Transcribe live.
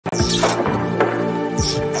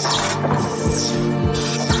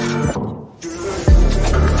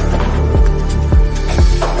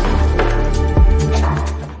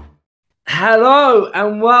Hello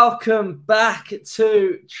and welcome back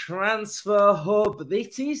to Transfer Hub.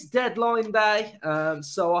 This is deadline day,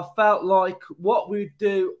 so I felt like what we'd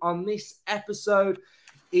do on this episode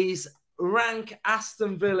is rank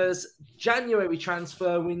Aston Villa's January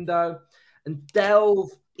transfer window and delve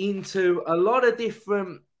into a lot of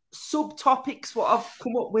different subtopics what I've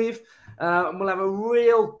come up with, and we'll have a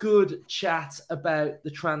real good chat about the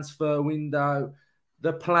transfer window,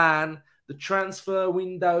 the plan, the transfer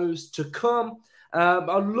windows to come.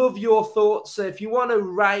 I love your thoughts. So if you want to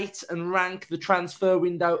rate and rank the transfer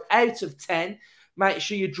window out of 10, make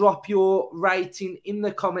sure you drop your rating in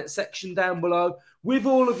the comment section down below with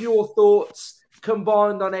all of your thoughts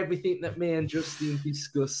combined on everything that me and Justin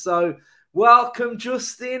discussed. So welcome,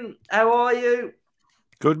 Justin. How are you?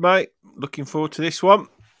 Good, mate. Looking forward to this one.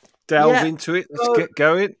 Delve into it. Let's get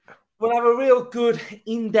going. We'll have a real good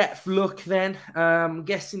in-depth look then. I'm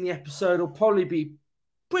guessing the episode will probably be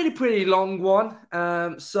pretty long one.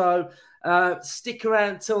 So stick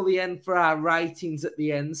around till the end for our ratings at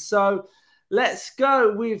the end. So let's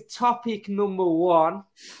go with topic number one.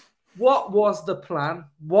 What was the plan?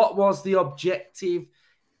 What was the objective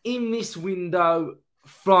in this window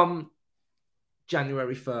from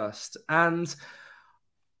January 1st? And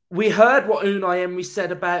we heard what Unai Emery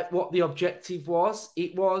said about what the objective was.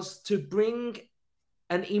 It was to bring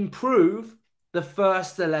and improve the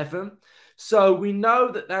first 11. So we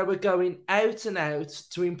know that they were going out and out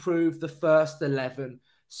to improve the first 11.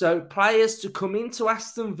 So players to come into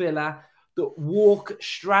Aston Villa that walk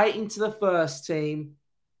straight into the first team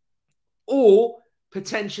or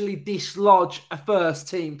potentially dislodge a first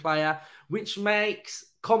team player, which makes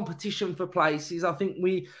competition for places. I think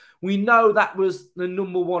we know that was the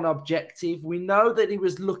number one objective. We know that he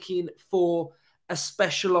was looking for a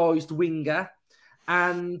specialised winger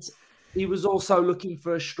and he was also looking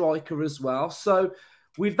for a striker as well. So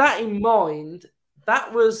with that in mind,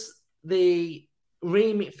 that was the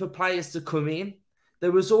remit for players to come in.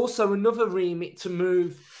 There was also another remit to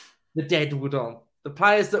move the deadwood on, the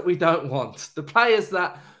players that we don't want, the players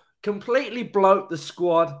that completely bloat the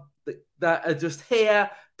squad, that are just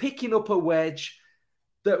here picking up a wedge,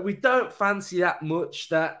 that we don't fancy that much,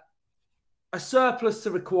 that are surplus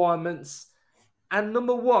to requirements, and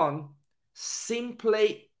number one,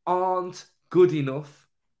 simply aren't good enough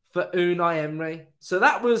for Unai Emery. So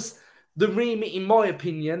that was the remit, in my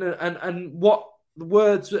opinion, and what the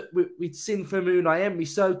words that we'd seen from Unai Emery.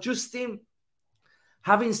 So, Justin,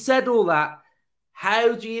 having said all that,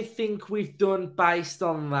 how do you think we've done based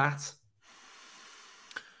on that?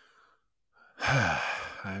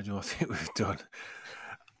 How do I think we've done?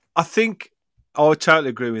 I think I would totally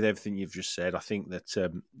agree with everything you've just said. I think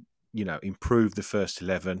that, improve the first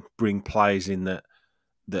 11, bring players in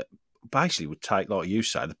that basically would take, like you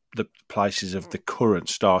say, the places of the current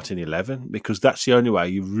starting 11, because that's the only way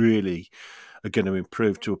you really are going to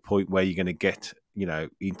improve to a point where you're going to get,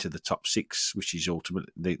 into the top 6, which is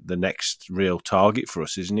ultimately the next real target for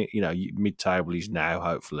us, isn't it? Mid-table is now,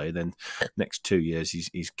 hopefully, then next 2 years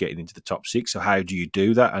he's getting into the top 6. So how do you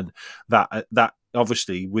do that? And that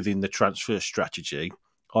obviously within the transfer strategy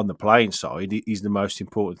on the playing side is the most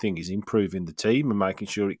important thing, is improving the team and making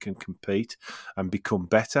sure it can compete and become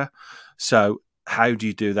better. So how do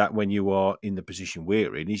you do that when you are in the position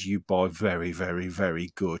we're in? Is you buy very, very,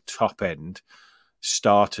 very good top-end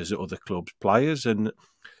starters at other clubs' players, and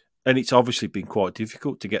it's obviously been quite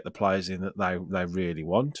difficult to get the players in that they really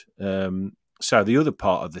want. So the other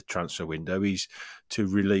part of the transfer window is to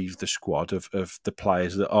relieve the squad of the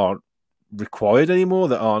players that aren't required anymore,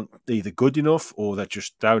 that aren't either good enough or that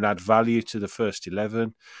just don't add value to the first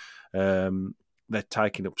 11. They're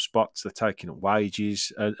taking up spots, they're taking up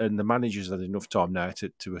wages, and the manager's had enough time now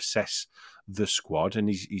to assess the squad, and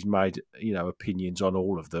he's made opinions on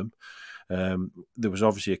all of them. There was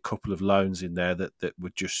obviously a couple of loans in there that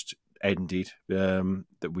were just ended,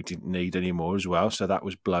 that we didn't need anymore as well, so that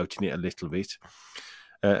was bloating it a little bit.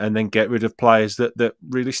 And then get rid of players that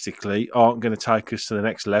realistically aren't going to take us to the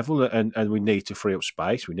next level, and we need to free up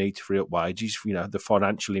space, we need to free up wages. The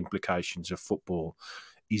financial implications of football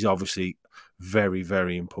is obviously very,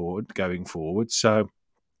 very important going forward. So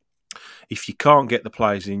if you can't get the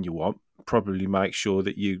players in you want, probably make sure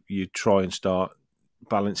that you try and start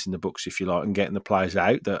balancing the books, if you like, and getting the players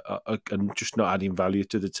out that are just not adding value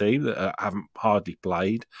to the team, that haven't hardly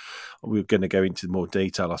played. We're going to go into more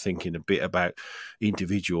detail, I think, in a bit about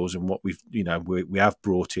individuals and what we have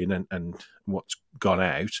brought in and what's gone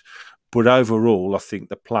out. But overall, I think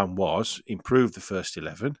the plan was improve the first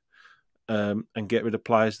 11 and get rid of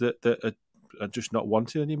players that are just not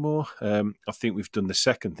wanted anymore. I think we've done the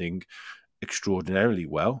second thing extraordinarily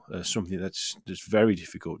well. Something that's very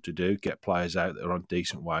difficult to do. Get players out that are on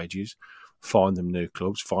decent wages, find them new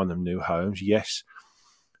clubs, find them new homes. Yes,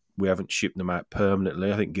 we haven't shipped them out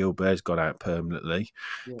permanently. I think Gilbert's gone out permanently,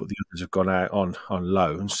 Yeah. but the others have gone out on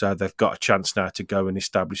loan. So they've got a chance now to go and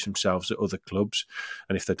establish themselves at other clubs.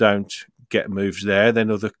 And if they don't get moves there,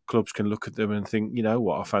 then other clubs can look at them and think, you know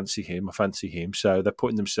what, I fancy him, I fancy him. So they're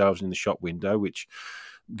putting themselves in the shop window, which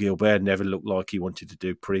Gilbert never looked like he wanted to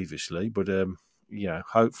do previously. But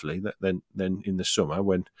hopefully that then in the summer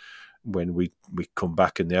when we come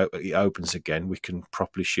back and it opens again, we can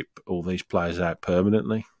properly ship all these players out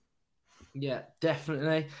permanently. Yeah,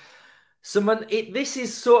 definitely. This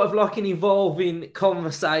is sort of like an evolving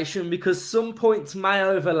conversation because some points may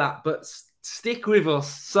overlap, but stick with us.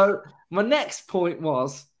 So my next point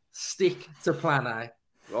was stick to plan A,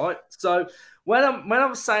 right? So when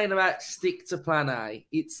I'm saying about stick to plan A,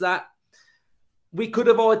 it's that we could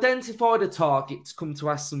have identified a target to come to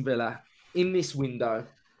Aston Villa in this window,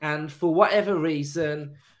 and for whatever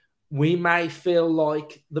reason, we may feel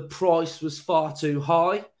like the price was far too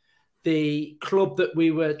high. The club that we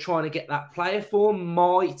were trying to get that player for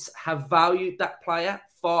might have valued that player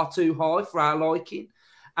far too high for our liking.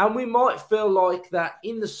 And we might feel like that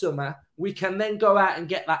in the summer, we can then go out and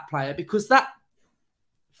get that player because that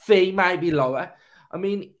fee may be lower. I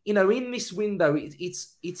mean, in this window,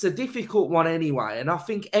 it's a difficult one anyway. And I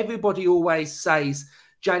think everybody always says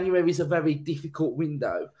January is a very difficult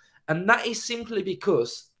window. And that is simply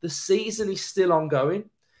because the season is still ongoing.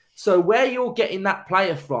 So where you're getting that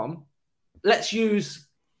player from, let's use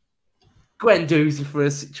Guendouzi for a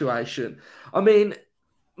situation. I mean,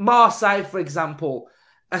 Marseille, for example,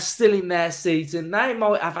 are still in their season. They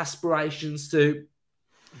might have aspirations to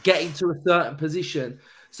get into a certain position.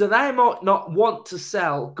 So they might not want to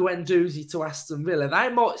sell Guendouzi to Aston Villa. They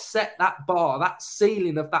might set that bar, that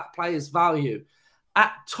ceiling of that player's value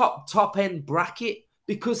at top end bracket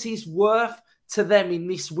because he's worth to them in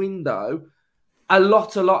this window a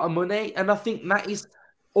lot of money. And I think that is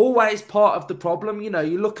always part of the problem. You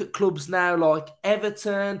look at clubs now like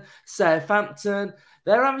Everton, Southampton,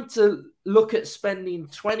 they're having to look at spending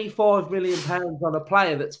 £25 million on a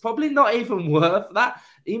player that's probably not even worth that.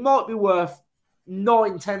 He might be worth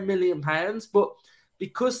 £9-10 million, but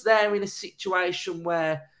because they're in a situation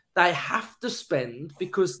where they have to spend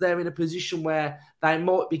because they're in a position where they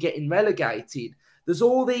might be getting relegated, there's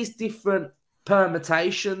all these different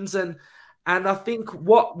permutations. And I think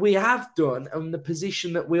what we have done and the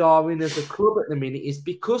position that we are in as a club at the minute is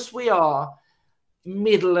because we are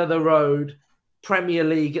middle of the road Premier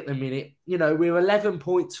League at the minute. We're 11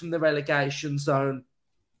 points from the relegation zone.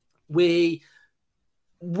 We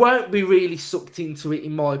won't be really sucked into it,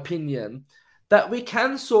 in my opinion, that we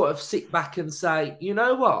can sort of sit back and say, you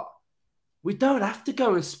know what? We don't have to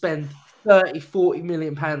go and spend 30-40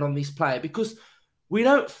 million pound on this player because we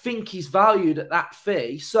don't think he's valued at that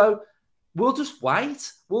fee. So we'll just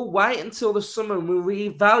wait. We'll wait until the summer and we'll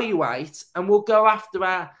reevaluate and we'll go after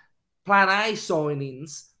our plan A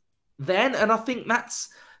signings then. And I think that's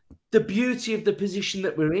the beauty of the position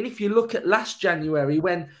that we're in. If you look at last January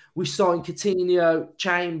when we signed Coutinho,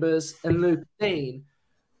 Chambers and Luke Dean,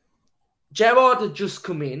 Gerrard had just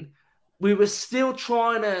come in. We were still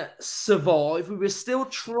trying to survive. We were still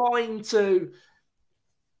trying to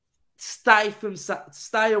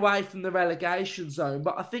stay away from the relegation zone.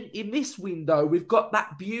 But I think in this window, we've got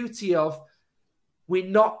that beauty of we're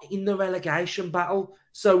not in the relegation battle.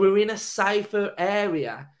 So we're in a safer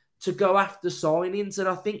area to go after signings. And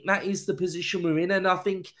I think that is the position we're in. And I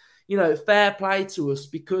think, fair play to us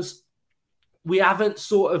because we haven't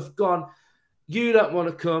sort of gone, you don't want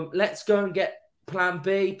to come, let's go and get plan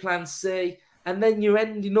B, plan C. And then you're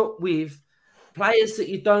ending up with players that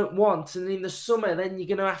you don't want. And in the summer, then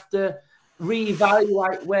you're going to have to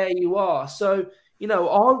reevaluate where you are. So,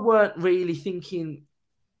 I weren't really thinking,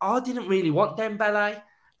 I didn't really want Dembele.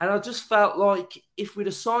 And I just felt like if we'd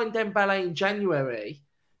have signed Dembele in January,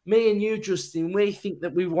 me and you, Justin, we think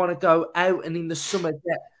that we want to go out and in the summer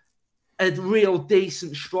get a real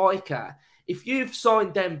decent striker. If you've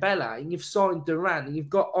signed Dembele and you've signed Duran and you've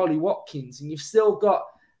got Ollie Watkins and you've still got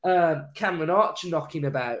Cameron Archer knocking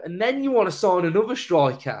about, and then you want to sign another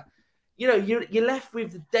striker, you're left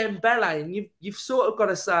with Dembele and you've sort of got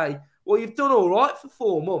to say, well, you've done all right for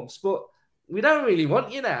 4 months, but we don't really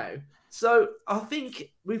want you now. So I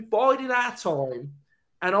think we've bided our time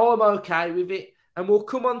and I'm okay with it. And we'll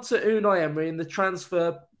come on to Unai Emery and the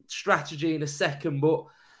transfer strategy in a second. But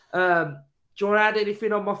do you want to add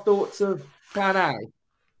anything on my thoughts of plan A?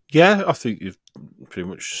 Yeah, I think you've pretty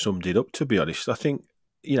much summed it up, to be honest. I think,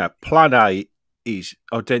 plan A is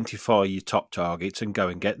identify your top targets and go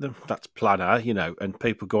and get them. That's plan A, and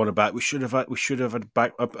people go on about we should have had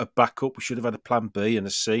a backup, we should have had a plan B and a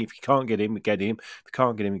C. If you can't get him, get him. If you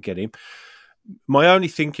can't get him, get him. My only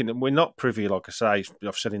thinking, and we're not privy, like I say,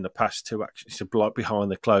 I've said in the past too, actually, it's a like behind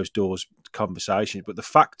the closed doors conversation, but the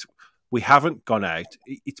fact we haven't gone out,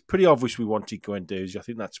 it's pretty obvious we wanted Guendouzi. I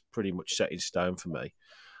think that's pretty much set in stone for me. And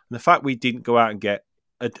the fact we didn't go out and get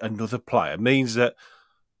another player means that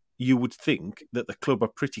you would think that the club are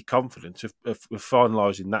pretty confident of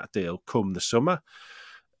finalising that deal come the summer.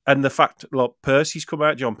 And the fact, like Percy's come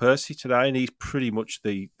out, John Percy today, and he's pretty much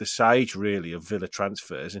the sage, really, of Villa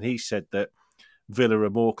transfers. And he said that Villa are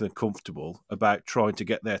more than comfortable about trying to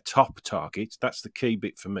get their top targets. That's the key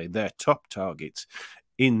bit for me, their top targets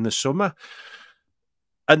in the summer.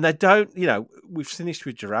 And they don't, we've finished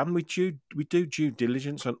with Duran. We do due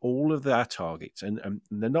diligence on all of their targets. And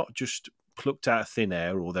they're not just plucked out of thin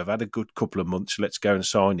air, or they've had a good couple of months, let's go and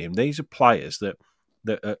sign him. These are players that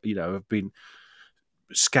have been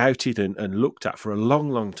scouted and looked at for a long,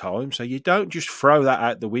 long time. So you don't just throw that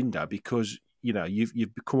out the window because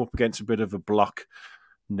you've come up against a bit of a block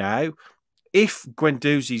now. If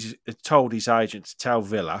Guendouzi's told his agent to tell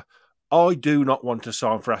Villa, I do not want to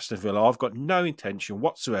sign for Aston Villa, I've got no intention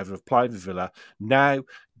whatsoever of playing for Villa now,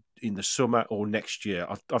 in the summer or next year.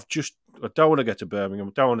 I don't want to go to Birmingham.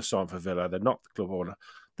 I don't want to sign for Villa. They're not the club owner.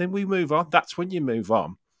 Then we move on. That's when you move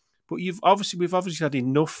on. But we've obviously had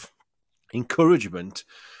enough encouragement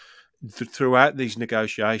throughout these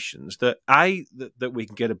negotiations that that we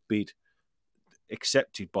can get a bid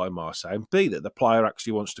accepted by Marseille, and B, that the player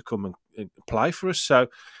actually wants to come and play for us. So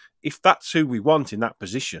if that's who we want in that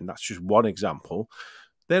position, that's just one example,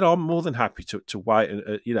 then I'm more than happy to wait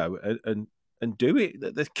and do it.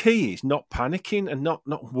 The key is not panicking and not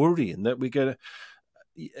worrying that we're going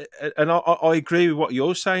to... And I agree with what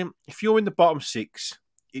you're saying. If you're in the bottom six,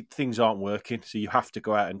 things aren't working, so you have to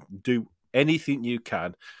go out and do anything you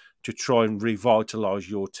can to try and revitalise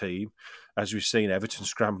your team, as we've seen Everton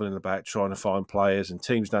scrambling about trying to find players and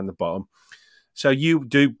teams down the bottom. So you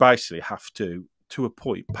do basically have to a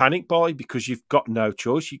point, panic buy, because you've got no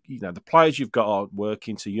choice. The players you've got aren't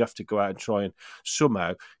working, so you have to go out and try and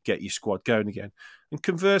somehow get your squad going again. And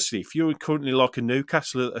conversely, if you're currently like a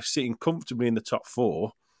Newcastle that are sitting comfortably in the top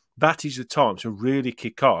four, that is the time to really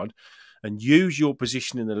kick on and use your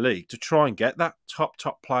position in the league to try and get that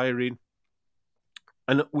top player in.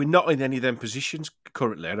 And we're not in any of them positions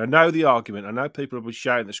currently. And I know the argument, I know people will be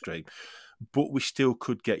shouting the scream, but we still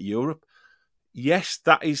could get Europe. Yes,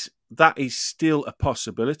 that is still a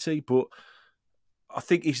possibility, but I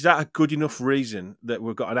think, is that a good enough reason that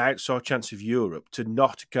we've got an outside chance of Europe to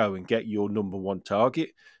not go and get your number one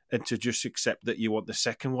target and to just accept that you want the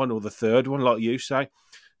second one or the third one, like you say?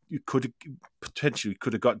 You could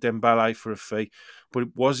have got Dembele for a fee,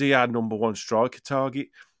 but was he our number one striker target?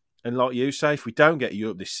 And like you say, if we don't get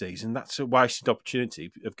Europe this season, that's a wasted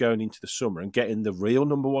opportunity of going into the summer and getting the real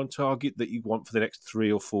number one target that you want for the next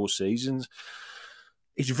 3 or 4 seasons.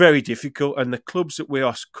 It's very difficult. And the clubs that we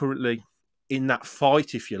are currently in that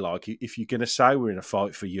fight, if you like, if you're going to say we're in a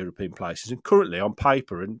fight for European places, and currently on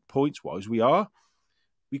paper and points-wise, we are.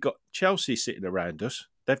 We've got Chelsea sitting around us.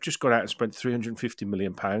 They've just gone out and spent £350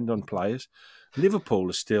 million on players. Liverpool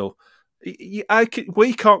are still...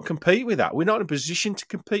 we can't compete with that. We're not in a position to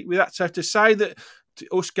compete with that. So to say that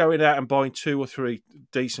us going out and buying 2 or 3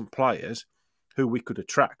 decent players who we could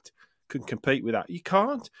attract can compete with that, you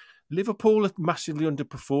can't. Liverpool are massively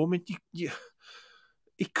underperforming.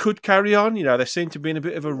 It could carry on. They seem to be in a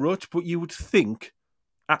bit of a rut, but you would think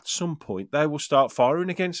at some point they will start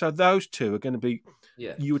firing again. So those two are going to be,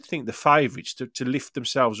 you would think, the favourites to lift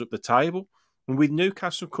themselves up the table. And with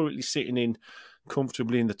Newcastle currently sitting in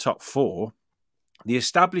comfortably in the top 4, the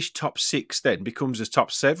established top 6 then becomes a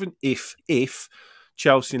top 7 if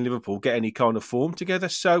Chelsea and Liverpool get any kind of form together.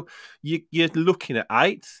 So you're looking at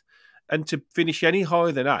 8th, and to finish any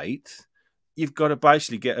higher than 8th, you've got to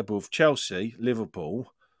basically get above Chelsea,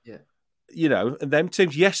 Liverpool. And them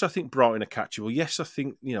teams. Yes, I think Brighton are catchable. Yes, I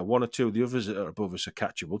think 1 or 2 of the others that are above us are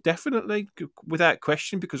catchable. Definitely, without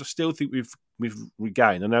question, because I still think we've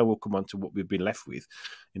regained. I know we'll come on to what we've been left with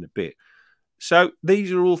in a bit. So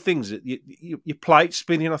these are all things that your plate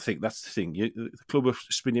spinning. I think that's the thing. The club are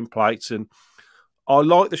spinning plates, and I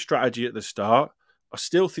like the strategy at the start. I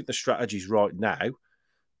still think the strategy is right now,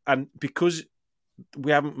 and because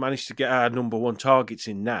we haven't managed to get our number one targets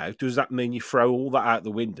in now, does that mean you throw all that out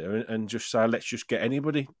the window and just say, let's just get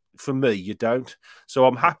anybody? For me, you don't. So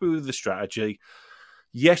I'm happy with the strategy.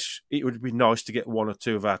 Yes, it would be nice to get 1 or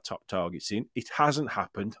 2 of our top targets in. It hasn't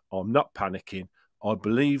happened. I'm not panicking. I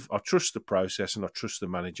trust the process and I trust the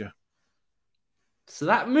manager. So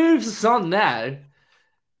that moves us on now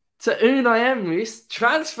to Unai Emery's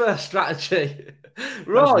transfer strategy. That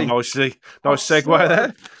was Right. nice segue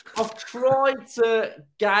there. I've tried to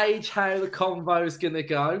gauge how the convo is going to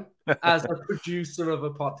go as a producer of a I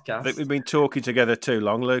think podcast. we've been talking together too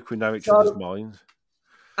long, Luke. We know each other's So minds.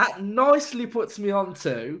 that nicely puts me on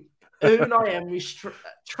to Unai Emery's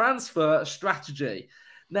transfer strategy.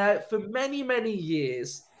 Now, for many, many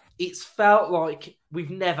years, it's felt like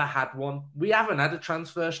we've never had one. We haven't had a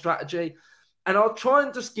transfer strategy. And I'll try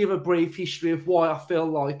and just give a brief history of why I feel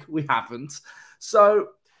like we haven't. So,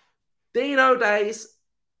 Dino days,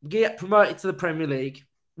 get promoted to the Premier League.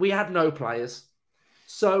 We had no players.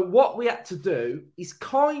 So what we had to do is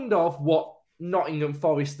kind of what Nottingham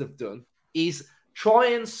Forest have done, is try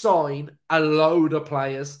and sign a load of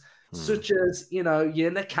players, such as, you know,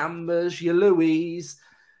 your Nakambas, your Louise.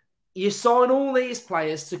 You sign all these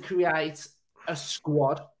players to create a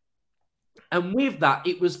squad. And with that,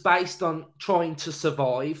 it was based on trying to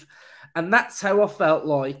survive. And that's how I felt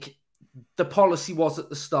like the policy was at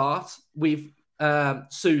the start with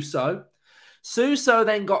Suso. Suso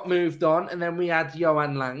then got moved on, and then we had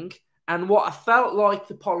Johan Lang. And what I felt like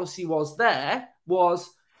the policy was there was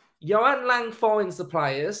Johan Lang finds the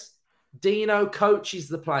players, Dino coaches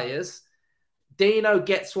the players, Dino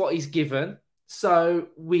gets what he's given. So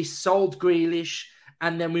we sold Grealish,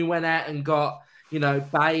 and then we went out and got, you know,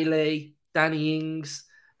 Bailey, Danny Ings,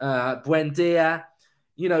 Buendia.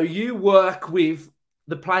 You know, you work with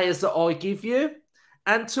the players that I give you.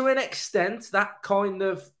 And to an extent, that kind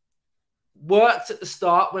of worked at the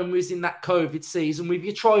start when we was in that COVID season with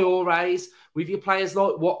your Traores, with your players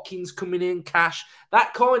like Watkins coming in, Cash.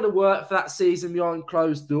 That kind of worked for that season behind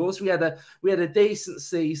closed doors. We had a decent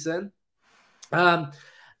season.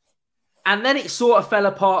 And then it sort of fell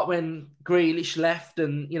apart when Grealish left,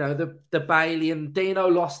 and, you know, the Bailey and Dino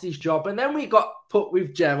lost his job. And then we got put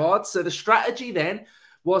with Gerrard. So the strategy then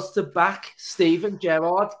was to back Steven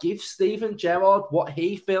Gerrard, give Steven Gerrard what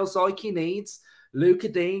he feels like he needs. Luca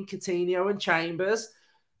Dean, Coutinho and Chambers.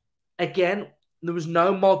 Again, there was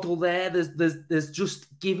no model there. There's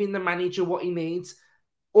just giving the manager what he needs.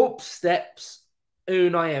 Up steps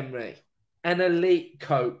Unai Emery, an elite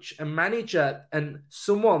coach, a manager, and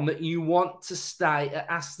someone that you want to stay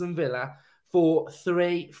at Aston Villa for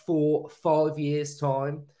 3, 4, 5 years'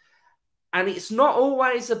 time. And it's not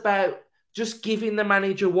always about just giving the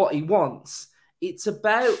manager what he wants. It's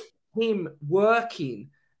about him working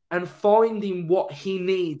and finding what he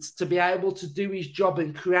needs to be able to do his job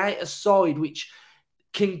and create a side which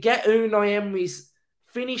can get Unai Emery's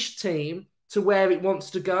finished team to where it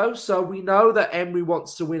wants to go. So we know that Emery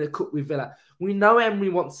wants to win a cup with Villa. We know Emery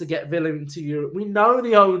wants to get Villa into Europe. We know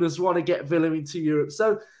the owners want to get Villa into Europe.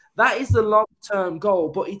 So that is the long-term goal.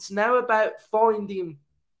 But it's now about finding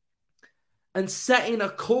and setting a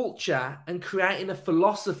culture and creating a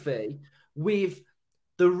philosophy with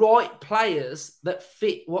the right players that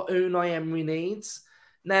fit what Unai Emery needs.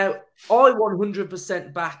 Now, I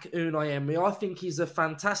 100% back Unai Emery. I think he's a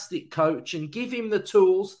fantastic coach, and give him the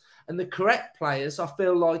tools and the correct players, I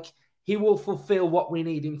feel like he will fulfill what we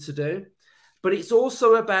need him to do. But it's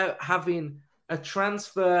also about having a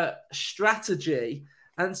transfer strategy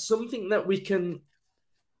and something that we can,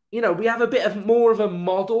 you know, we have a bit of more of a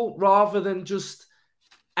model rather than just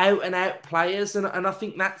out and out players. And I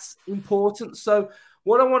think that's important. So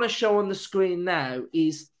what I want to show on the screen now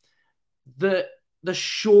is the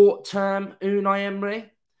short-term Unai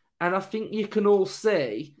Emery. And I think you can all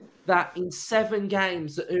see that in 7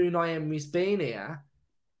 games that Unai Emery's been here,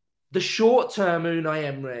 the short-term Unai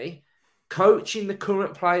Emery, coaching the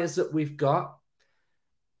current players that we've got,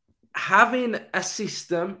 having a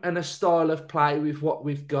system and a style of play with what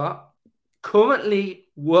we've got, currently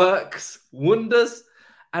works wonders.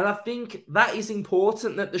 And I think that is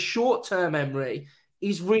important, that the short-term Emery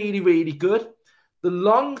is really, really good. The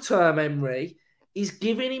long-term Emery is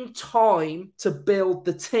giving him time to build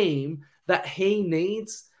the team that he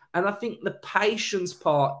needs. And I think the patience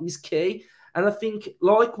part is key. And I think,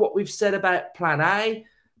 like what we've said about plan A,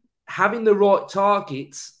 having the right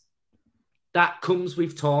targets, that comes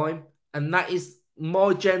with time. And that is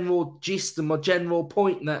my general gist and my general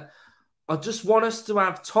point, that I just want us to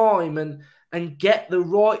have time and get the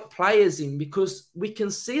right players in, because we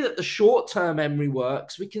can see that the short-term Emery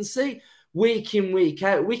works. We can see week in, week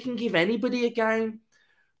out, we can give anybody a game.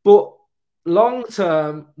 But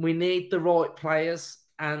long-term, we need the right players.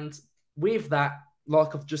 And with that,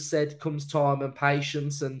 like I've just said, comes time and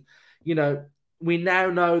patience. And, you know, we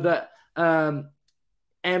now know that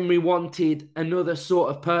Emery wanted another sort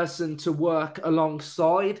of person to work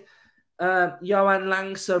alongside Johan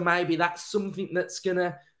Lang. So maybe that's something that's going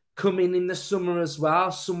to come in the summer as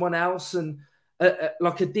well, someone else, and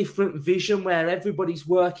like a different vision where everybody's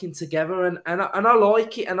working together. And I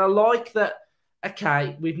like it. And I like that,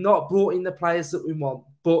 okay, we've not brought in the players that we want,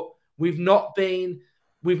 but we've not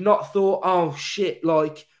thought, oh shit,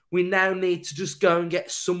 like we now need to just go and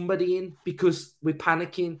get somebody in because we're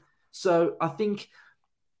panicking. So I think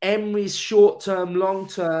Emery's short term, long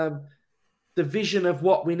term, the vision of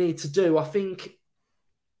what we need to do, I think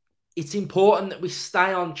it's important that we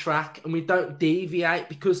stay on track and we don't deviate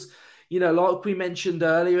because, like we mentioned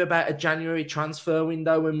earlier about a January transfer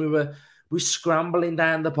window when we're scrambling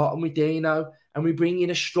down the bottom with Dino and we bring in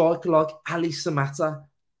a striker like Ali Samata.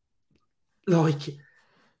 No,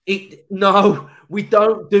 we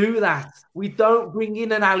don't do that. We don't bring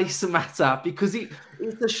in an Ali Samata because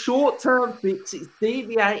it's a short-term fix. It's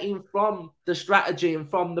deviating from the strategy and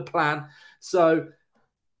from the plan. So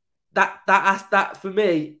that for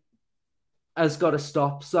me has got to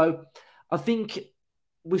stop. So I think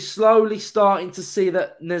we're slowly starting to see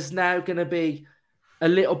that there's now going to be a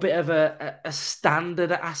little bit of a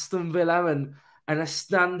standard at Aston Villa and a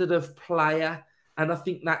standard of player. And I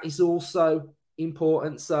think that is also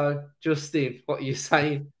important. So, Justin, what are you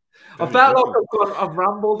saying? I felt like I've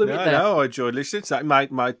rambled a bit there. No, I enjoyed listening to that.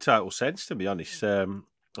 It made total sense, to be honest.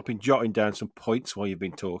 I've been jotting down some points while you've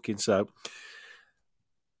been talking. So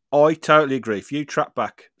I totally agree. If you track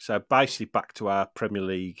back, so basically back to our Premier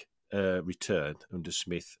League return under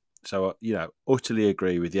Smith. So, utterly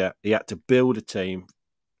agree with you. He had to build a team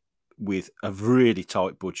with a really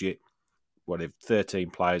tight budget. Whatever, 13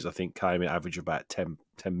 players, I think, came in average about £10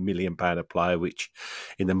 million a player, which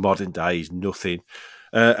in the modern day is nothing.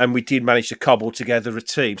 And we did manage to cobble together a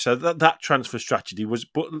team. So that transfer strategy was,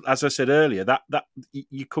 but as I said earlier, that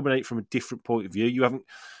you come at it from a different point of view.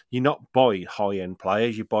 You're not buying high-end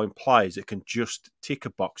players. You're buying players that can just tick a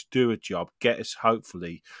box, do a job, get us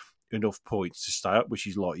hopefully enough points to stay up, which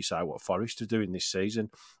is, like you say, what Forest are doing this season,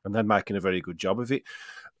 and they're making a very good job of it.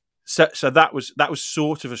 So that was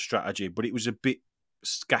sort of a strategy, but it was a bit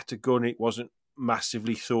scattergun. It wasn't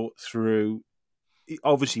massively thought through. It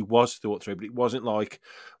obviously was thought through, but it wasn't like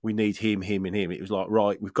we need him, and him. It was like,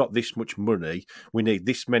 right, we've got this much money. We need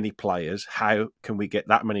this many players. How can we get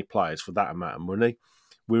that many players for that amount of money?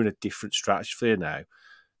 We're in a different stratosphere now.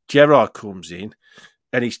 Gerrard comes in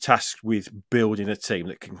and he's tasked with building a team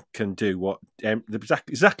that can do what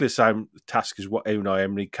exactly the same task as what Unai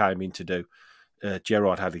Emery came in to do.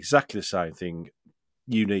 Gerrard had exactly the same thing.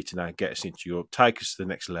 You need to now get us into Europe, take us to the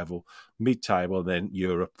next level, mid-table, then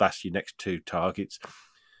Europe. That's your next two targets.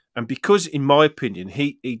 And because, in my opinion,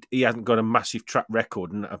 he hadn't got a massive track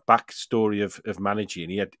record and a backstory of managing.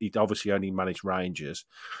 He'd obviously only managed Rangers,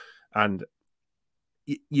 and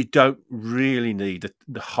you don't really need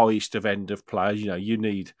the highest of end of players. You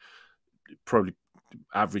need probably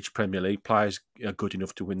average Premier League players are good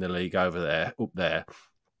enough to win the league up there.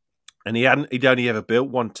 And he'd only ever built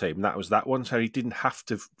one team, and that was that one. So he didn't have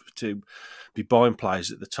to be buying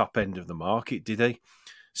players at the top end of the market, did he?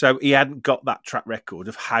 So he hadn't got that track record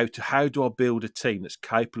of how do I build a team that's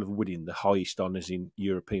capable of winning the highest honours in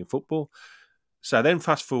European football. So then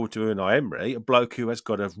fast forward to Unai Emery, a bloke who has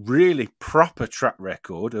got a really proper track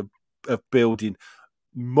record of building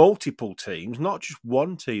multiple teams, not just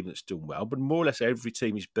one team that's done well, but more or less every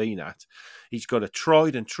team he's been at. He's got a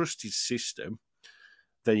tried and trusted system.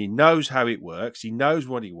 Then he knows how it works, he knows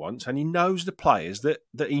what he wants, and he knows the players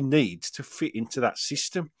that he needs to fit into that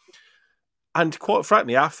system. And quite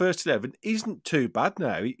frankly, our first 11 isn't too bad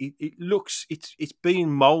now. It looks, it's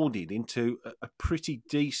being moulded into a pretty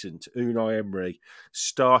decent Unai Emery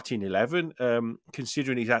starting 11.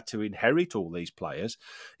 Considering he's had to inherit all these players,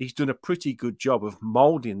 he's done a pretty good job of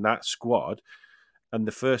moulding that squad and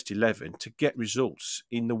the first 11 to get results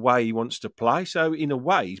in the way he wants to play. So in a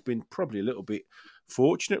way, he's been probably a little bit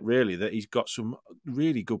fortunate, really, that he's got some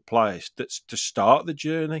really good players to start the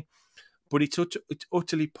journey. But it's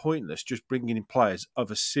utterly pointless just bringing in players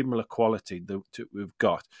of a similar quality that we've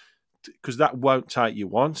got, because that won't take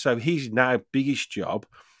you on. So his now biggest job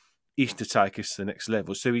is to take us to the next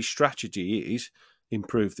level. So his strategy is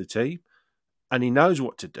improve the team, and he knows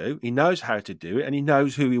what to do. He knows how to do it, and he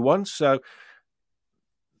knows who he wants. So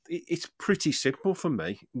it's pretty simple for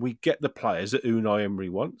me. We get the players that Unai Emery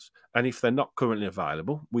wants, and if they're not currently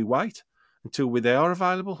available, we wait until they are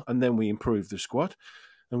available, and then we improve the squad.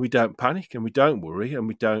 And we don't panic, and we don't worry, and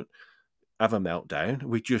we don't have a meltdown.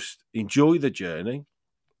 We just enjoy the journey.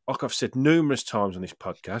 Like I've said numerous times on this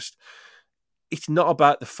podcast, it's not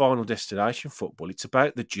about the final destination football. It's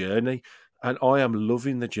about the journey. And I am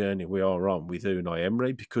loving the journey we are on with Unai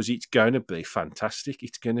Emery because it's going to be fantastic.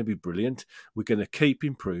 It's going to be brilliant. We're going to keep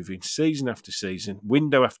improving season after season,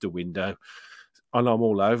 window after window, and I'm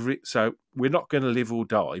all over it. So we're not going to live or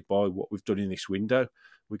die by what we've done in this window.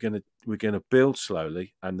 We're going to build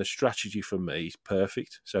slowly, and the strategy for me is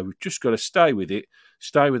perfect. So we've just got to stay with it,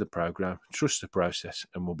 stay with the program, trust the process,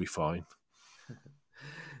 and we'll be fine.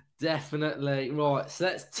 Definitely. Right. So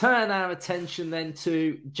let's turn our attention then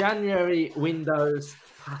to January windows,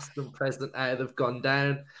 past and present, how they've gone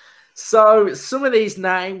down. So some of these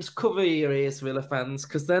names cover your ears, Villa fans,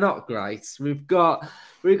 because they're not great. We've got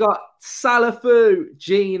Salafu,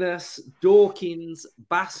 Genus, Dawkins,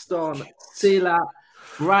 Baston, Silla,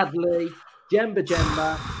 Bradley, Jemba,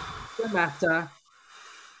 Samata.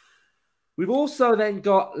 We've also then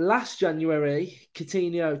got last January,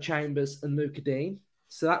 Coutinho, Chambers, and Luka Dean.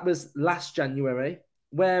 So that was last January.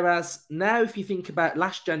 Whereas now, if you think about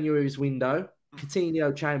last January's window,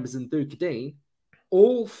 Coutinho, Chambers, and Luka Dean,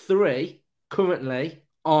 all three currently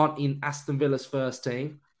aren't in Aston Villa's first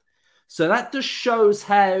team. So that just shows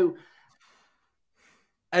how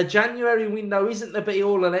a January window isn't the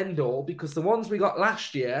be-all and end-all, because the ones we got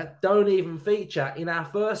last year don't even feature in our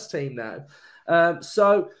first team now.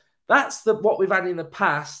 So that's what we've had in the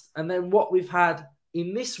past, and then what we've had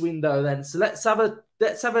in this window then. So let's have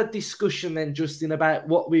a discussion then, Justin, about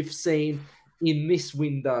what we've seen in this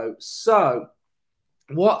window. So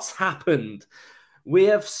what's happened? We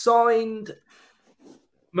have signed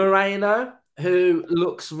Moreno, who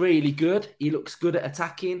looks really good. He looks good at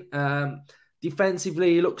attacking.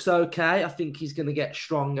 Defensively, he looks okay. I think he's going to get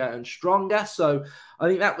stronger and stronger. So I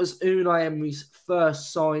think that was Unai Emery's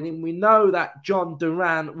first signing. We know that John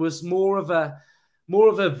Duran was more of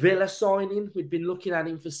a Villa signing. We'd been looking at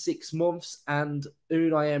him for 6 months, and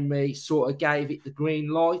Unai Emery sort of gave it the green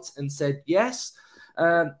light and said yes.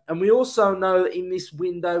 And we also know that in this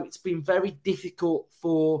window, it's been very difficult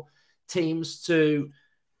for teams to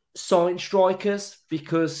sign strikers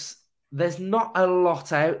because there's not a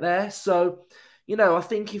lot out there. So, I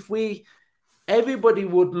think everybody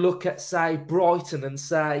would look at, say, Brighton and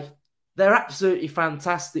say they're absolutely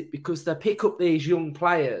fantastic because they pick up these young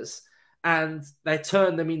players and they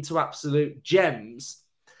turn them into absolute gems.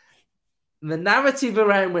 And the narrative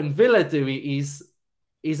around when Villa do it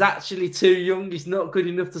is actually too young. He's not good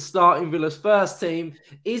enough to start in Villa's first team.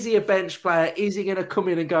 Is he a bench player? Is he going to come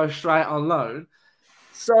in and go straight on loan?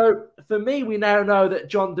 So for me, we now know that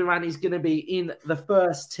John Duran is going to be in the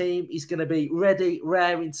first team. He's going to be ready,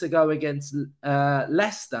 raring to go against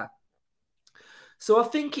Leicester. So I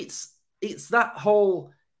think it's that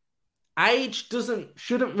whole age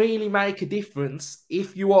shouldn't really make a difference.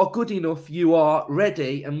 If you are good enough, you are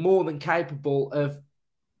ready and more than capable of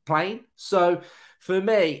playing. So for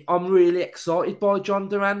me, I'm really excited by John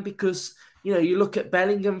Duran because, you look at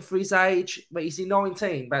Bellingham for his age, but is he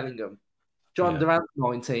 19, Bellingham? John Duran's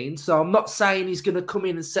 19. So I'm not saying he's going to come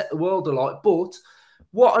in and set the world alight, but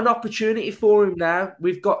what an opportunity for him now.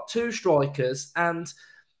 We've got 2 strikers, and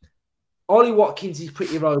Ollie Watkins is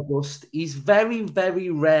pretty robust. He's very, very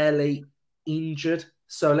rarely injured.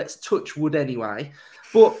 So let's touch wood anyway.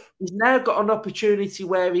 But he's now got an opportunity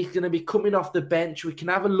where he's going to be coming off the bench. We can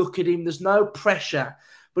have a look at him. There's no pressure.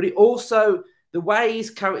 But it also, the way his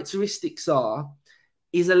characteristics are,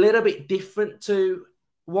 is a little bit different to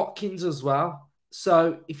Watkins as well.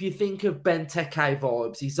 So if you think of Benteke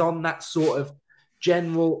vibes, he's on that sort of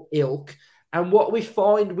general ilk. And what we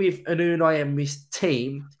find with an Unai Emery's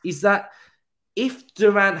team is that if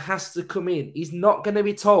Duran has to come in, he's not going to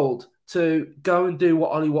be told to go and do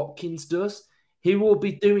what Ollie Watkins does. He will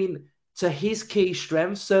be doing to his key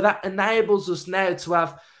strengths. So that enables us now to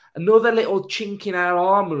have another little chink in our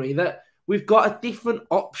armoury, that we've got a different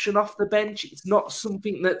option off the bench. It's not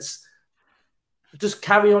something that's just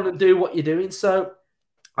carry on and do what you're doing. So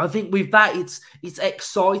I think with that, it's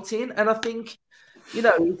exciting. And I think,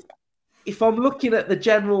 if I'm looking at the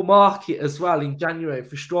general market as well in January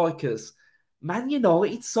for strikers, Man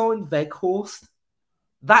United signed Weghorst.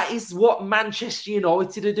 That is what Manchester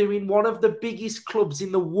United are doing. One of the biggest clubs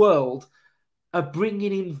in the world are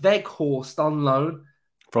bringing in Weghorst on loan.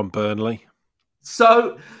 From Burnley.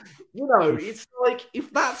 So, it's like,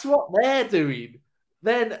 if that's what they're doing,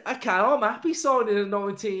 then, okay, I'm happy signing a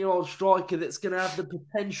 19-year-old striker that's going to have the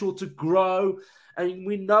potential to grow. And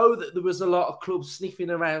we know that there was a lot of clubs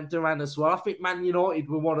sniffing around Duran as well. I think Man United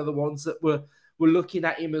were one of the ones that were looking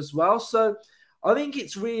at him as well. So I think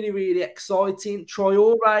it's really, really exciting.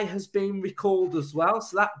 Traore has been recalled as well.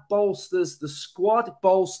 So that bolsters the squad,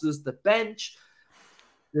 bolsters the bench.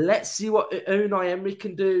 Let's see what Unai Emery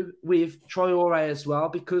can do with Traore as well,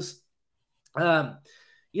 because,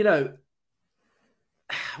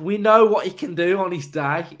 we know what he can do on his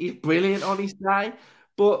day. He's brilliant on his day.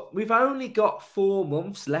 But we've only got 4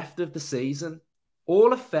 months left of the season.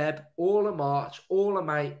 All of Feb, all of March, all of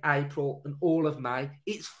May, April, and all of May.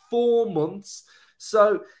 It's 4 months.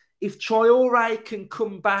 So if Traore can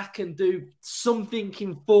come back and do something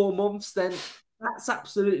in 4 months, then that's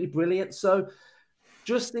absolutely brilliant. So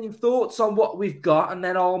Justin, thoughts on what we've got, and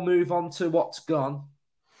then I'll move on to what's gone.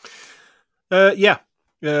 Yeah,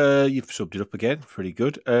 you've subbed it up again. Pretty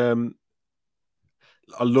good. I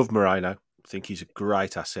love Moreno. I think he's a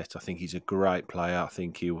great asset. I think he's a great player. I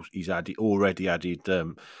think he's already added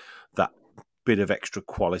that bit of extra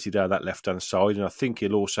quality down that left-hand side, and I think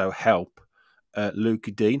he'll also help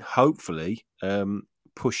Luca Dean, hopefully,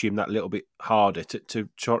 push him that little bit harder to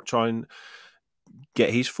try and get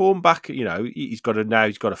his form back. You know, he's got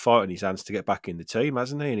to fight on his hands to get back in the team,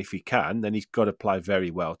 hasn't he? And if he can, then he's got to play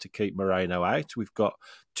very well to keep Moreno out. We've got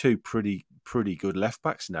two pretty good left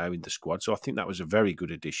backs now in the squad, so I think that was a very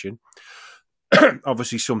good addition.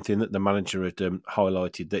 Obviously, something that the manager had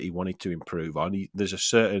highlighted that he wanted to improve on. There's a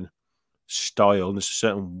certain style and there's a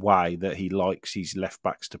certain way that he likes his left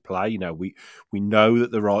backs to play. You know, we know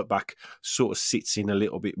that the right back sort of sits in a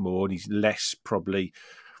little bit more and he's less probably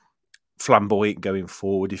flamboyant going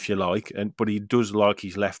forward, if you like, but he does like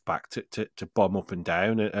his left back to bomb up and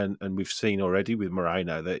down, and we've seen already with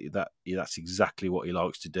Moreno that's exactly what he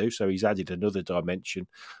likes to do. So he's added another dimension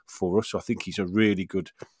for us. So I think he's a really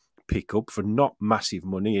good pick up for not massive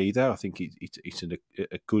money either. I think it's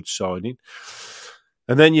a good signing.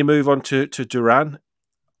 And then you move on to Duran.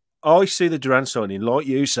 I see the Duran signing like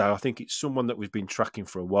you, so I think it's someone that we've been tracking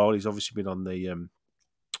for a while. He's obviously been on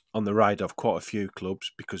the radar of quite a few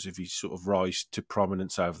clubs because of his sort of rise to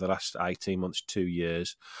prominence over the last 18 months, 2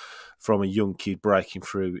 years, from a young kid breaking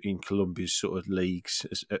through in Colombia's sort of leagues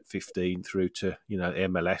at 15 through to, you know,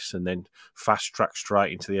 MLS, and then fast track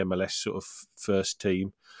straight into the MLS sort of first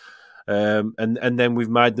team. And then we've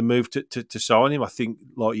made the move to sign him. I think,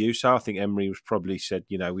 like you say, I think Emery was probably said,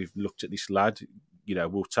 you know, we've looked at this lad, you know,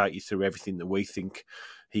 we'll take you through everything that we think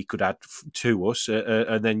he could add to us,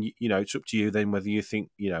 and then, you know, it's up to you then whether you think,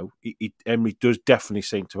 you know, Emery does definitely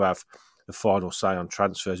seem to have the final say on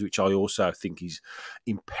transfers, which I also think is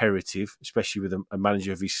imperative, especially with a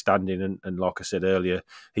manager of his standing, and like I said earlier,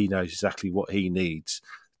 he knows exactly what he needs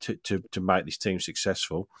to make this team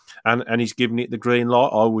successful, and he's given it the green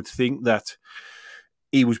light. I would think that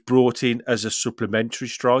he was brought in as a supplementary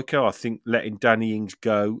striker. I think letting Danny Ings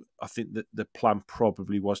go, I think that the plan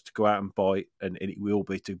probably was to go out and buy, and it will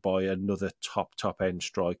be to buy another top end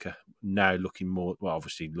striker. Now looking more, well,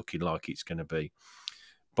 obviously looking like it's going to be,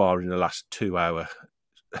 barring the last 2 hour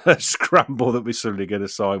scramble that we're suddenly going to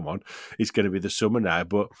sign one, it's going to be the summer now.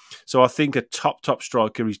 But so I think a top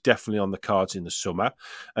striker is definitely on the cards in the summer,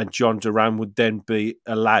 and John Duran would then be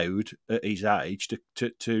allowed at his age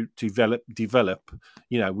to develop,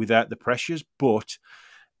 you know, without the pressures. But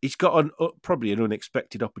he's got probably an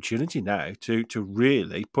unexpected opportunity now to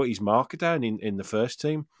really put his marker down in the first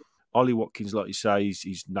team. Ollie Watkins, like you say,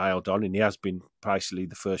 he's nailed on, and he has been basically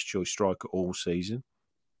the first choice striker all season.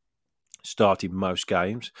 Started most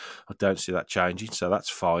games. I don't see that changing, so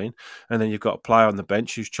that's fine. And then you've got a player on the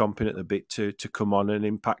bench who's chomping at the bit to come on and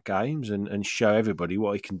impact games and show everybody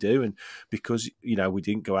what he can do. And because, you know, we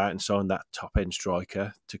didn't go out and sign that top end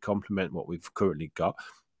striker to complement what we've currently got,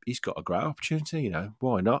 he's got a great opportunity. You know,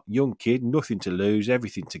 why not? Young kid, nothing to lose,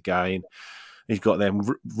 everything to gain. He's got them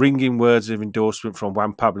ringing words of endorsement from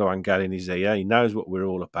Juan Pablo Angel in his ear. He knows what we're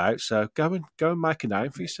all about. So go and make a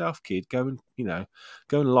name for yourself, kid. Go and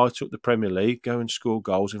light up the Premier League. Go and score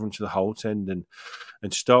goals even to the Holt end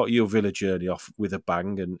and start your Villa journey off with a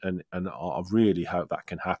bang. And I really hope that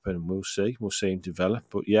can happen. We'll see. We'll see him develop.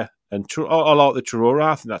 But yeah, and I like the Traore.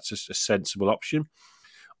 I think that's just a sensible option.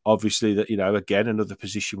 Obviously, that, you know, again, another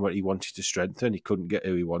position where he wanted to strengthen. He couldn't get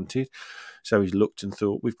who he wanted. So he's looked and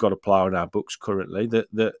thought, we've got a player in our books currently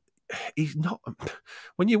that he's not.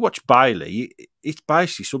 When you watch Bailey, it's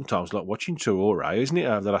basically sometimes like watching Traore, isn't it,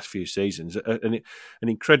 over the last few seasons? An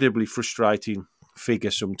incredibly frustrating figure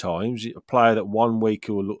sometimes. A player that 1 week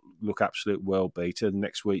will look absolute world beater, and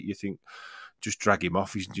next week you think, just drag him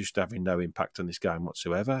off. He's just having no impact on this game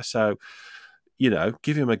whatsoever. So, you know,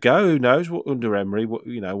 give him a go. Who knows what under Emery, what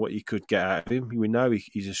you could get out of him. We know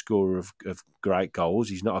he's a scorer of great goals.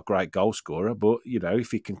 He's not a great goal scorer, but, you know, if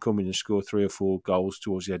he can come in and score 3 or 4 goals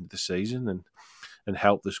towards the end of the season and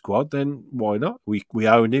help the squad, then why not? We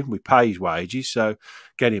own him. We pay his wages, so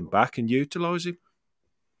get him back and utilise him.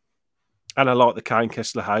 And I like the Kane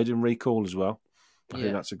Kessler Hayden recall as well. I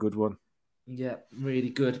think that's a good one. Yeah, really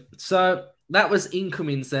good. So that was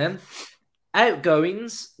incomings then.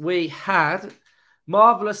 Outgoings, we had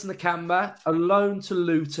Marvellous Nakamba, a loan to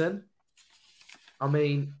Luton. I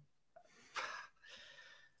mean,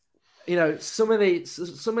 you know, some of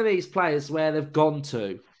these players where they've gone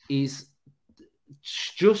to is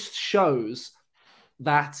just shows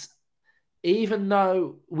that even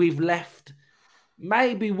though we've left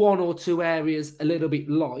maybe one or two areas a little bit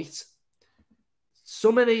light,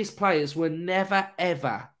 some of these players were never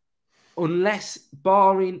ever, unless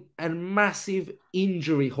barring a massive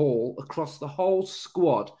injury haul across the whole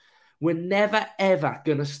squad, we're never ever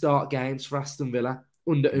going to start games for Aston Villa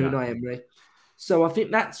under No, Unai Emery. So I think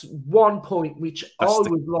that's one point which I that's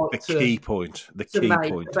would the like key point. The to key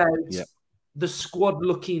make point. about Yeah. the squad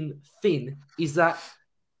looking thin is that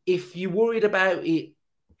if you're worried about it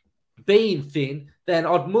being thin, then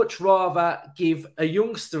I'd much rather give a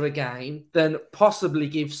youngster a game than possibly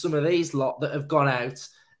give some of these lot that have gone out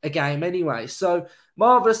a game anyway. So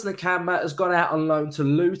Marvellous Nakamba has gone out on loan to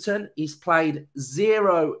Luton. He's played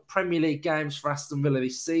 0 Premier League games for Aston Villa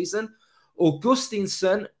this season.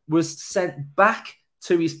 Augustinson was sent back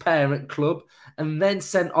to his parent club and then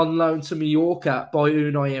sent on loan to Mallorca by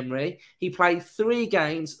Unai Emery. He played 3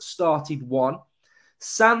 games, started 1.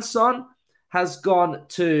 Sanson has gone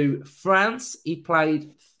to France. He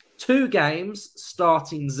played 2 games,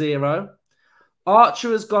 starting 0.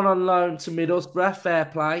 Archer has gone on loan to Middlesbrough. Fair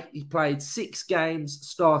play. He played 6 games,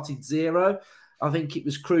 started 0. I think it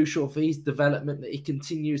was crucial for his development that he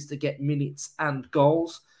continues to get minutes and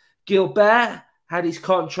goals. Gilbert had his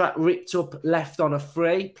contract ripped up, left on a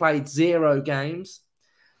free, played 0 games.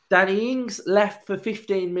 Danny Ings left for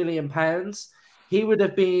 £15 million. He would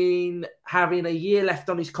have been having a year left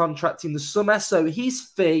on his contract in the summer, so his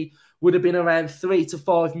fee would have been around £3 to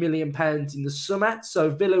 £5 million in the summer. So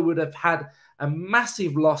Villa would have had a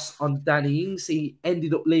massive loss on Danny Ings. He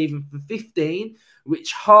ended up leaving for 15,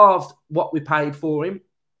 which halved what we paid for him.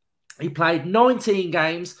 He played 19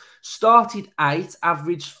 games, started 8,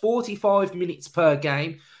 averaged 45 minutes per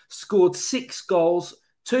game, scored 6 goals,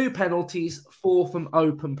 2 penalties, 4 from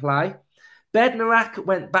open play. Bednarak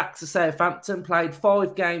went back to Southampton, played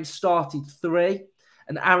 5 games, started 3,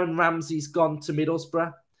 and Aaron Ramsey's gone to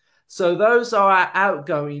Middlesbrough. So those are our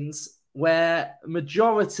outgoings, where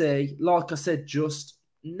majority, like I said, just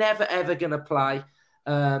never ever going to play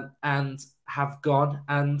and have gone.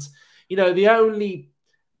 And, you know, the only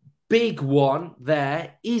big one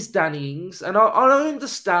there is Danny Ings. And I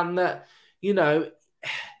understand that, you know,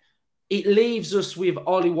 it leaves us with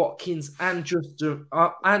Ollie Watkins and just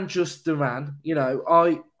Duran. You know,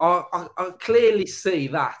 I clearly see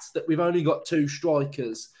that we've only got 2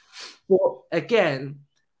 strikers. But again,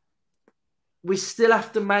 we still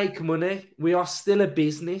have to make money. We are still a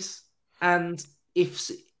business. And if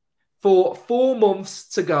for 4 months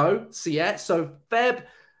to go, so Feb,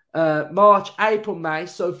 March, April, May.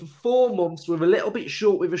 So for 4 months, we're a little bit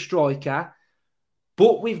short with a striker,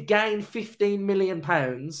 but we've gained £15 million.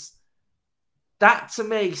 That to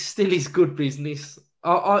me still is good business.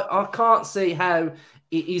 I can't see how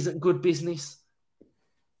it isn't good business.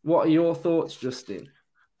 What are your thoughts, Justin?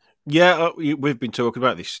 Yeah, we've been talking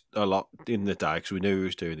about this a lot in the day because we knew we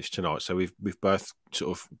was doing this tonight. So we've both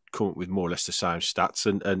sort of come up with more or less the same stats.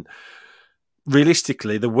 And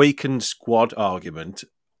realistically, the weakened squad argument,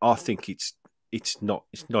 I think it's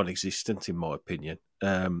non-existent in my opinion,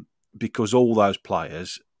 because all those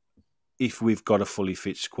players, if we've got a fully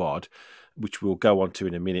fit squad, which we'll go on to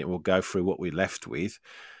in a minute, we'll go through what we're left with.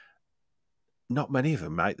 Not many of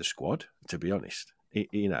them make the squad, to be honest.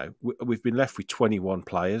 You know, we've been left with 21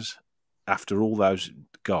 players after all those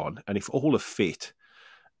gone. And if all are fit,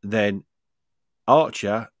 then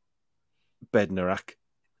Archer, Bednarak,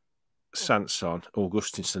 Sanson,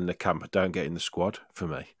 Augustinson, Nakamba don't get in the squad for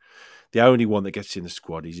me. The only one that gets in the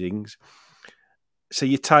squad is Ings. So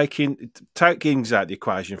you take Ings out of the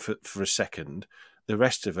equation for a second. The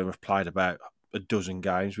rest of them have played about a dozen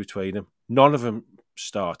games between them. None of them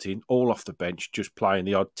starting, all off the bench, just playing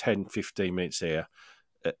the odd 10, 15 minutes here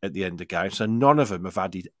at the end of the game. So none of them have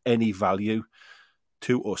added any value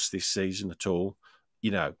to us this season at all.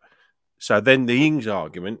 You know, so then the Ings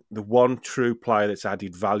argument, the one true player that's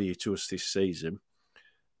added value to us this season,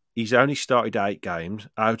 he's only started 8 games.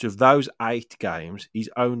 Out of those 8 games, he's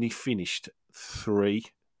only finished 3.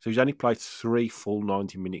 So he's only played 3 full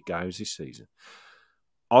 90-minute games this season.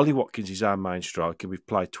 Ollie Watkins is our main striker. We've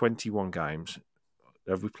played 21 games.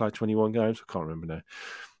 Have we played 21 games? I can't remember now.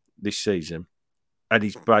 This season. And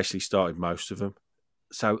he's basically started most of them.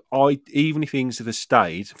 So even if Ings had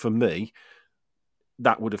stayed, for me,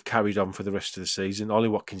 that would have carried on for the rest of the season. Ollie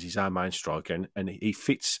Watkins is our main striker, and he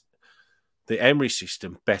fits the Emery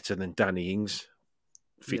system better than Danny Ings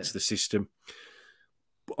fits the system.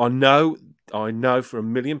 I know for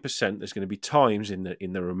 1,000,000% there's going to be times in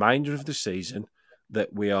the remainder of the season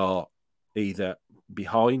that we are either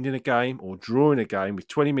behind in a game or drawing a game with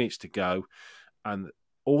 20 minutes to go, and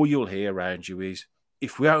all you'll hear around you is,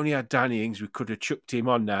 if we only had Danny Ings, we could have chucked him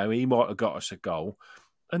on now. He might have got us a goal.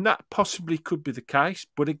 And that possibly could be the case.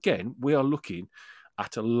 But again, we are looking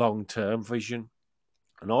at a long-term vision.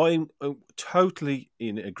 And I'm totally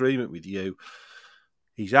in agreement with you.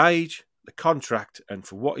 His age, the contract, and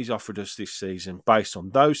for what he's offered us this season, based on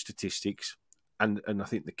those statistics, and I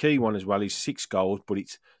think the key one as well is 6 goals, but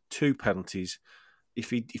it's 2 penalties. If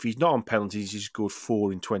he's not on penalties, he's scored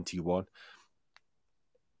 4 in 21.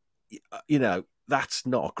 You know, that's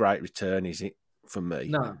not a great return, is it, for me?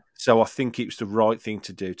 No. So I think it was the right thing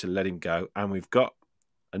to do to let him go. And we've got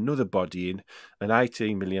another body in, an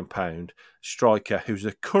 £18 million striker who's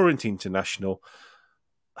a current international,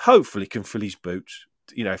 hopefully can fill his boots.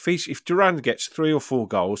 You know, if Duran gets 3 or 4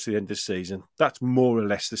 goals to the end of the season, that's more or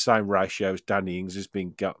less the same ratio as Danny Ings has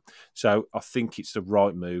been got. So I think it's the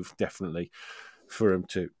right move, definitely, for him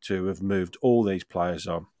to have moved all these players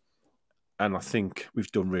on. And I think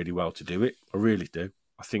we've done really well to do it. I really do.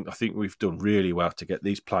 I think we've done really well to get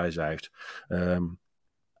these players out. And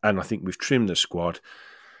I think we've trimmed the squad.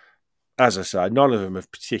 As I say, none of them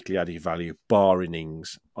have particularly added value, barring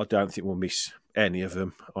Ings. I don't think we'll miss any of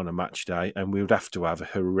them on a match day. And we would have to have a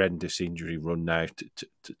horrendous injury run now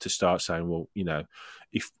to start saying, well, you know,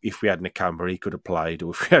 if we had Nakamba, he could have played,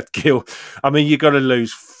 or if we had Gill. I mean, you've got to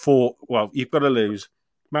lose you've got to lose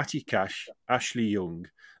Matty Cash, Ashley Young,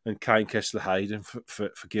 and Kane Kessler-Hayden for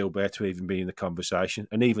Gilbert to even be in the conversation.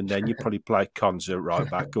 And even then, you probably play Konza right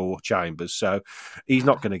back or Chambers. So he's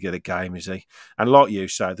not going to get a game, is he? And like you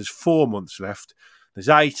say, there's 4 months left. There's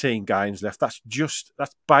 18 games left. That's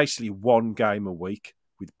basically 1 game a week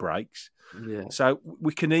with breaks. Yeah. So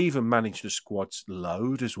we can even manage the squad's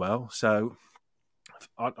load as well. So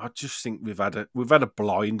I just think we've had a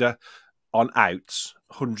blinder on outs.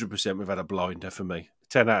 100% we've had a blinder for me.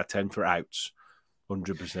 10 out of 10 for outs.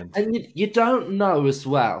 100%. And you don't know as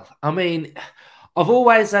well. I mean, I've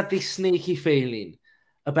always had this sneaky feeling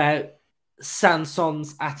about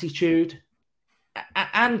Sanson's attitude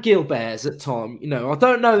and Gilbert's at time. You know, I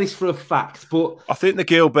don't know this for a fact, but I think the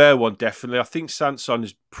Gilbert one definitely. I think Sanson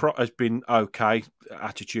has been okay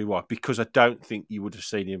attitude-wise, because I don't think you would have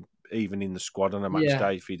seen him even in the squad on a match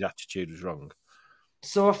day if his attitude was wrong.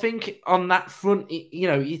 So I think on that front, you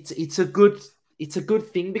know, it's a good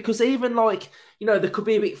thing, because even like, you know, they could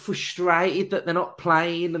be a bit frustrated that they're not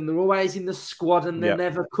playing and they're always in the squad and they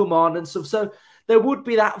never come on and stuff. So there would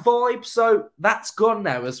be that vibe. So that's gone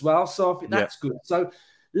now as well. So I think that's good. So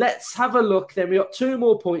let's have a look then. We got 2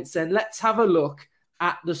 more points then. Let's have a look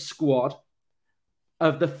at the squad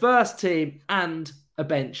of the first team and a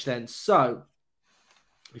bench then. So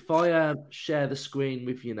if I share the screen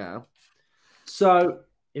with you now. So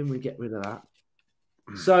if we get rid of that.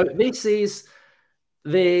 So this is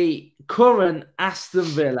the current Aston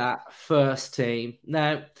Villa first team.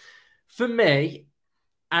 Now, for me,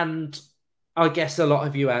 and I guess a lot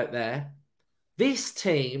of you out there, this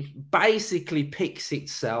team basically picks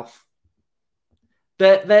itself.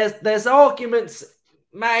 There's arguments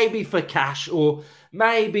maybe for Cash or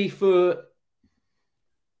maybe for...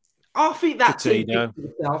 I think that team picks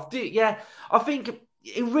itself. Yeah, I think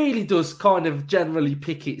it really does kind of generally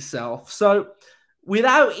pick itself. So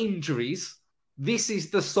without injuries, this is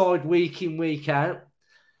the side week in, week out.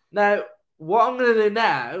 Now, what I'm going to do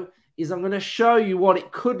now is I'm going to show you what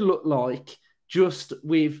it could look like just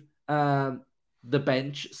with the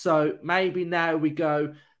bench. So maybe now we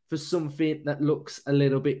go for something that looks a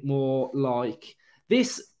little bit more like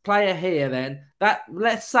this player here then.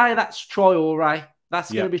 Let's say that's Traore.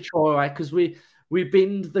 That's going to be Traore, because we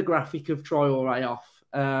binned the graphic of Traore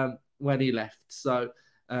off when he left. So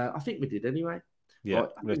I think we did anyway. Yeah,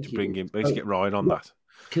 we have to bring him. Let's get Ryan on that.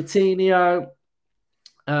 Coutinho,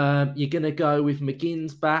 you're going to go with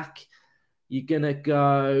McGinn's back. You're going to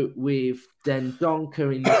go with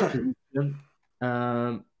Dendoncker in this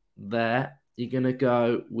position. There. You're going to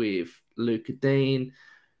go with Luca Dean.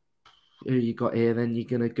 Who you got here then? You're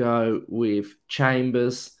going to go with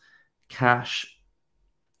Chambers, Cash.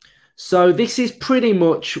 So this is pretty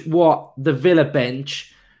much what the Villa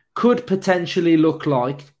bench could potentially look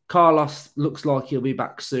like. Carlos looks like he'll be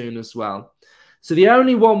back soon as well. So the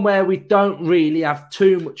only one where we don't really have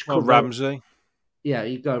too much cover... Ramsey. Yeah,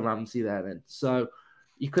 you go Ramsey there then. So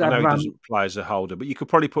you could have... I know he doesn't play as a holder, but you could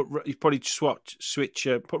probably put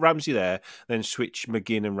Ramsey there, then switch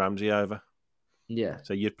McGinn and Ramsey over. Yeah.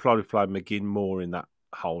 So you'd probably play McGinn more in that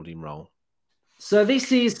holding role. So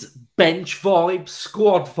this is bench vibes,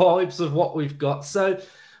 squad vibes of what we've got. So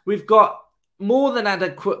we've got more than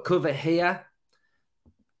adequate cover here,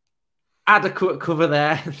 adequate cover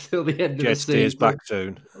there until the end of the Jet steers season. back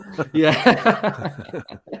soon. Yeah.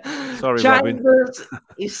 Sorry, Robin. Chambers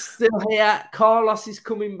is still here. Carlos is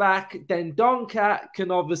coming back. Then Donker can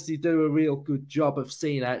obviously do a real good job of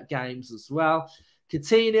seeing out games as well.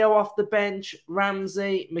 Coutinho off the bench.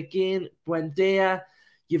 Ramsey, McGinn, Buendia.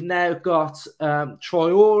 You've now got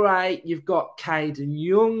Traore. You've got Caden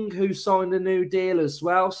Young, who signed a new deal as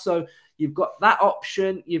well. So you've got that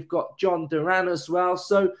option. You've got John Duran as well.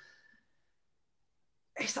 So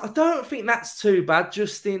I don't think that's too bad,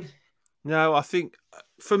 Justin. No, I think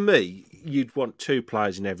for me, you'd want 2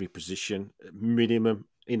 players in every position, minimum,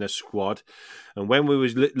 in a squad. And when we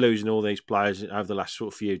was losing all these players over the last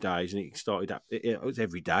sort of few days, and it started up, it was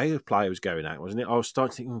every day a player was going out, wasn't it? I was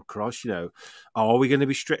starting to think, oh, Christ, are we going to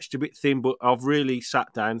be stretched a bit thin? But I've really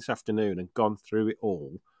sat down this afternoon and gone through it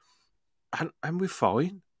all, and we're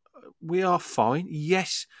fine. We are fine.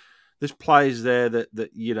 Yes, there's players there that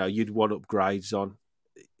you'd want upgrades on.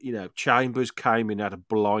 Chambers came in, had a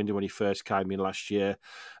blinder when he first came in last year.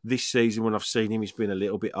 This season, when I've seen him, he's been a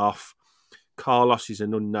little bit off. Carlos is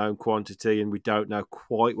an unknown quantity, and we don't know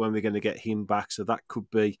quite when we're going to get him back. So that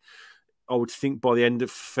could be, I would think, by the end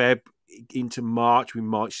of Feb into March, we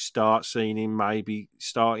might start seeing him maybe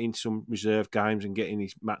starting some reserve games and getting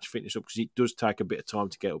his match fitness up, because it does take a bit of time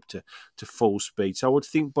to get up to full speed. So I would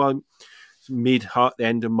think by the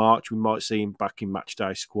end of March, we might see him back in match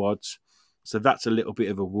day squads. So that's a little bit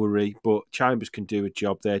of a worry, but Chambers can do a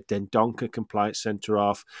job there. Dendoncker can play at centre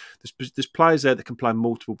half. There's players there that can play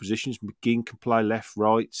multiple positions. McGinn can play left,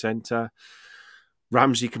 right, centre.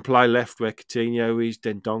 Ramsey can play left where Coutinho is.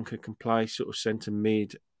 Dendoncker can play sort of centre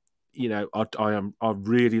mid. I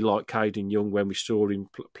really like Caden Young when we saw him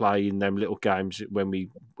play in them little games when we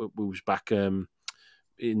was back in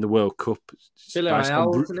the World Cup.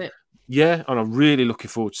 Villarreal, wasn't it? Yeah, and I'm really looking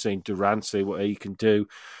forward to seeing Duran, see what he can do.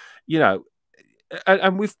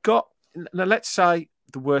 And we've got, now let's say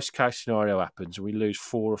the worst case scenario happens and we lose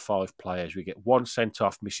 4 or 5 players. We get 1 sent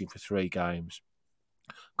off missing for 3 games,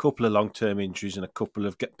 a couple of long-term injuries, and a couple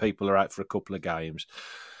of people are out for a couple of games.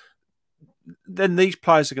 Then these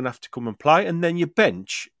players are going to have to come and play. And then your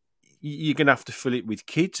bench, you're going to have to fill it with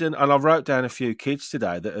kids. And I wrote down a few kids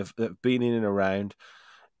today that have been in and around.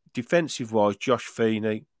 Defensive-wise, Josh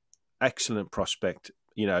Feeney, excellent prospect.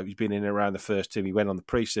 He's been in and around the first team. He went on the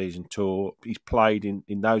pre-season tour. He's played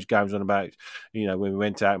in those games on about, when we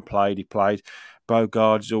went out and played, he played.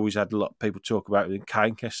 Bogart's always had a lot of people talk about him.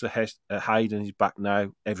 Kane Kessler Hayden is back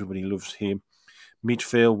now. Everybody loves him.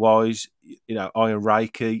 Midfield-wise, Ian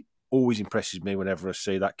Reiki always impresses me whenever I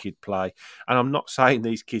see that kid play. And I'm not saying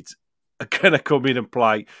these kids are going to come in and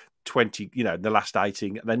play 20, the last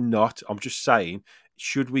 18. They're not. I'm just saying,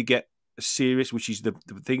 should we get serious, which is the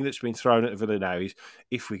thing that's been thrown at Villa now, is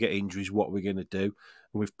if we get injuries, what we're going to do.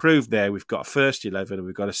 And we've proved there we've got a first 11 and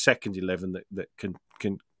we've got a second 11 that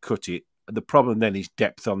can cut it. The problem then is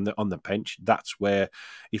depth on the bench. That's where,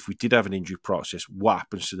 if we did have an injury process, what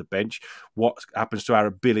happens to the bench? What happens to our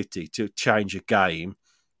ability to change a game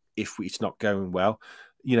if it's not going well?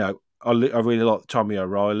 I really like Tommy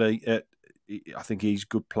O'Reilly. I think he's a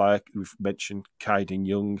good player. We've mentioned Caden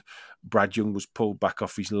Young. Brad Young was pulled back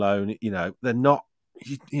off his loan. They're not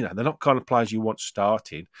kind of players you want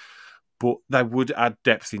starting, but they would add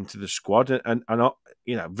depth into the squad. And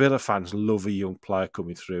Villa fans love a young player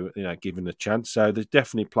coming through, given a chance. So there's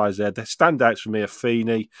definitely players there. The standouts for me are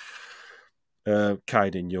Feeney,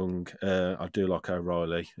 Caden Young. I do like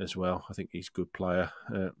O'Reilly as well. I think he's a good player.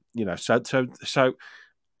 So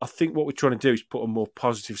I think what we're trying to do is put a more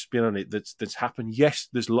positive spin on it that's happened. Yes,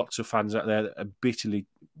 there's lots of fans out there that are bitterly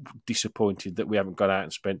disappointed that we haven't gone out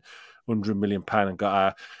and spent £100 million and got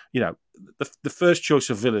our, the first choice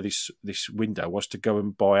of Villa this window was to go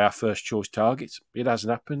and buy our first choice targets. It hasn't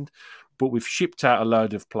happened, but we've shipped out a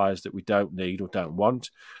load of players that we don't need or don't want,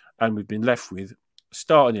 and we've been left with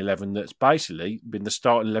starting 11 that's basically been the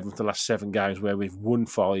starting 11 for the last 7 games, where we've won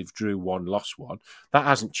 5, drew 1, lost 1. That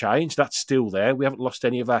hasn't changed. That's still there. We haven't lost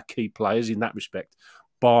any of our key players in that respect,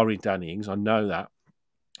 barring Danny Ings. I know that.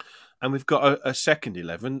 And we've got a second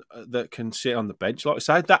 11 that can sit on the bench. Like I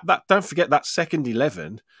say, that don't forget that second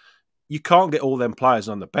 11, you can't get all them players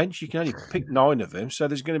on the bench. You can only pick 9 of them. So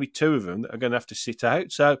there's going to be 2 of them that are going to have to sit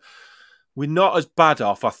out. So we're not as bad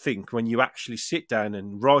off, I think, when you actually sit down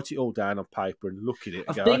and write it all down on paper and look at it.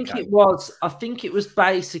 And I think it was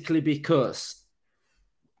basically because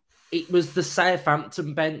it was the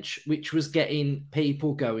Southampton bench which was getting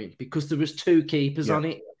people going, because there was 2 keepers on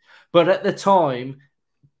it. But at the time,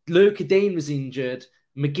 Luca Dean was injured,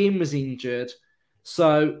 McGinn was injured,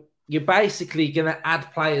 so you're basically going to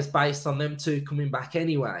add players based on them two coming back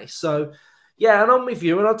anyway. So, yeah, and I'm with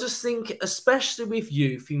you. And I just think, especially with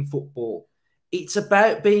youth in football, it's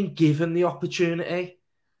about being given the opportunity.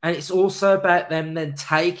 And it's also about them then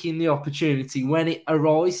taking the opportunity when it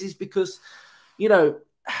arises because, you know,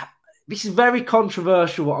 this is very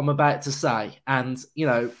controversial what I'm about to say. And,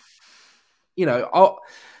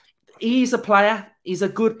 he's a player. He's a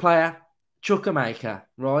good player. Chukwuemeka,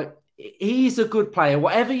 right? He's a good player.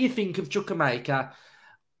 Whatever you think of Chukwuemeka,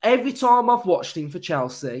 every time I've watched him for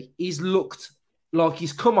Chelsea, he's looked like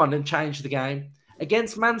he's come on and changed the game.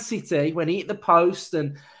 Against Man City, when he hit the post,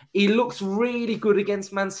 and he looked really good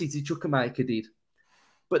against Man City, Chukwuemeka did.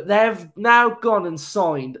 But they've now gone and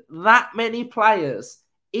signed that many players.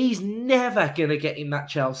 He's never going to get in that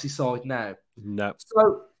Chelsea side now. No.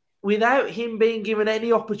 So without him being given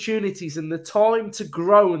any opportunities and the time to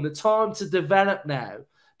grow and the time to develop now,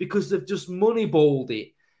 because they've just moneyballed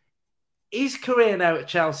it, his career now at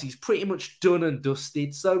Chelsea is pretty much done and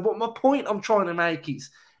dusted. So what my point I'm trying to make is,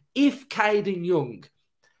 if Caden Young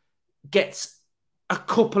gets a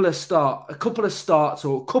couple of starts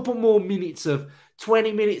or a couple more minutes of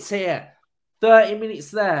 20 minutes here, 30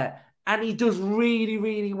 minutes there, and he does really,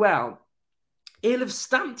 really well, he'll have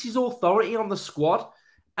stamped his authority on the squad.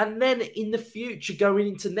 And then in the future, going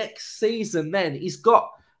into next season, then he's got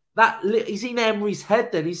that, he's in Emery's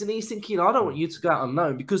head then, isn't he? He's thinking, I don't want you to go out on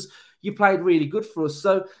loan because you played really good for us.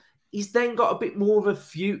 So he's then got a bit more of a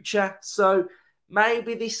future. So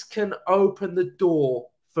maybe this can open the door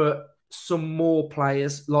for some more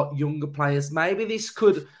players, like younger players. Maybe this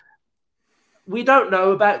could... We don't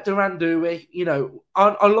know about Duran, do we? You know,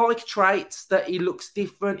 I like traits that he looks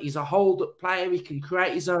different. He's a hold-up player. He can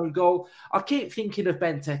create his own goal. I keep thinking of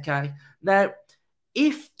Benteke. Now,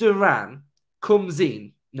 if Duran comes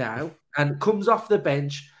in now and comes off the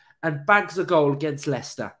bench and bags a goal against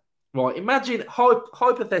Leicester, right? Imagine,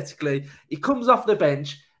 hypothetically, he comes off the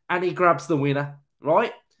bench and he grabs the winner,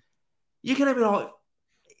 right? You're going to be like,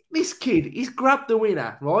 this kid, he's grabbed the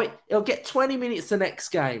winner, right? He'll get 20 minutes the next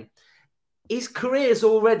game. His career's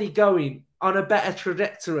already going on a better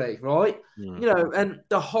trajectory, right? You know, and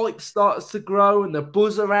the hype starts to grow and the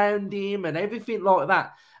buzz around him and everything like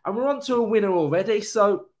that. And we're on to a winner already.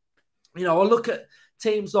 So, you know, I look at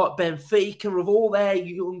teams like Benfica of all their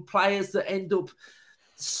young players that end up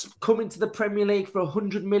coming to the Premier League for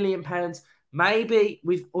 £100 million. Maybe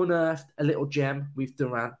we've unearthed a little gem with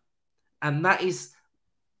Duran. And that is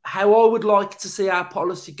how I would like to see our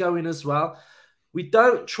policy going as well. We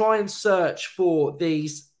don't try and search for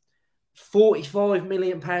these £45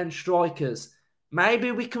 million strikers.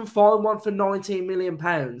 Maybe we can find one for £19 million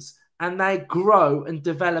and they grow and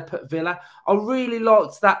develop at Villa. I really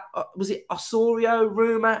liked that. Was it Osorio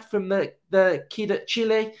rumour from the kid at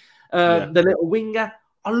Chile, the little winger?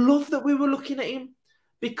 I love that we were looking at him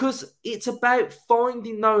because it's about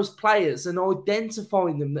finding those players and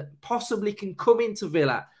identifying them that possibly can come into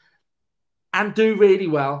Villa and do really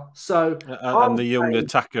well. So, and the young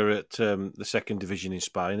attacker at the second division in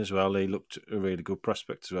Spain as well. He looked a really good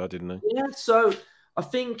prospect as well, didn't he? Yeah. So I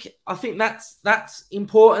think that's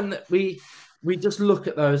important that we just look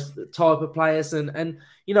at those type of players, and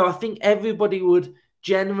you know, I think everybody would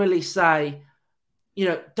generally say, you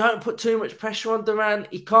know, don't put too much pressure on Duran.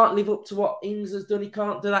 He can't live up to what Ings has done. He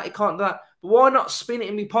can't do that. He can't do that. But why not spin it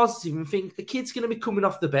and be positive and think the kid's going to be coming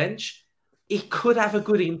off the bench? He could have a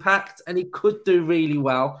good impact and he could do really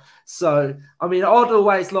well. So, I mean, I'd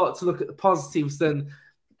always like to look at the positives than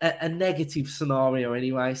a negative scenario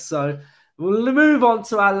anyway. So, we'll move on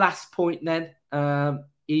to our last point then.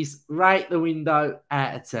 Is rate the window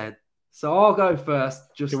out of 10. So, I'll go first.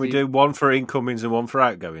 Can we do one for incomings and one for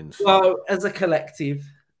outgoings? So, as a collective,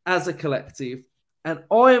 and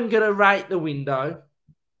I am going to rate the window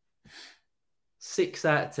 6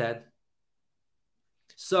 out of 10.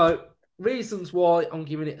 So, reasons why I'm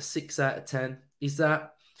giving it a 6 out of 10 is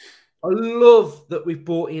that I love that we've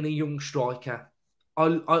brought in a young striker.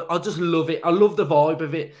 I just love it. I love the vibe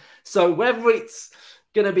of it. So whether it's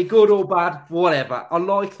going to be good or bad, whatever, I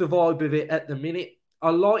like the vibe of it at the minute.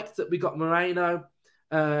 I like that we got Moreno.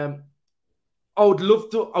 I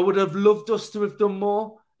would have loved us to have done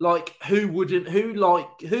more. Like, who wouldn't?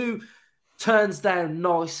 Who turns down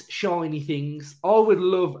nice, shiny things? I would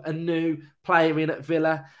love a new player in at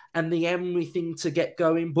Villa and the Emery thing to get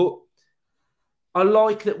going. But I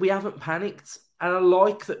like that we haven't panicked. And I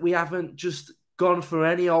like that we haven't just gone for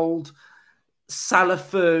any old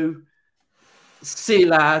Salafu,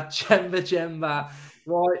 Silla, Jemba,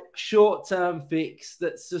 right? Short-term fix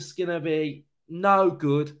that's just going to be no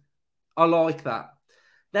good. I like that.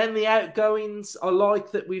 Then the outgoings, I like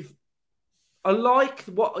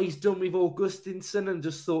what he's done with Augustinson and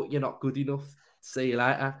just thought, you're not good enough. See you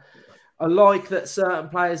later. I like that certain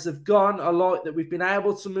players have gone. I like that we've been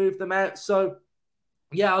able to move them out. So,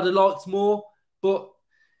 yeah, I'd have liked more. But,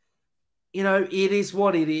 you know, it is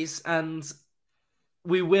what it is. And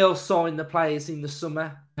we will sign the players in the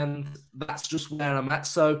summer. And that's just where I'm at.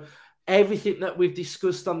 So, everything that we've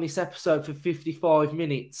discussed on this episode for 55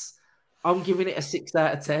 minutes, I'm giving it a 6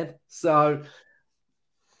 out of 10. So,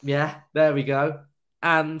 yeah, there we go.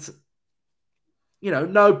 And, you know,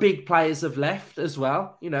 no big players have left as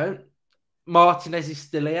well. You know, Martinez is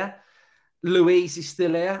still here. Luiz is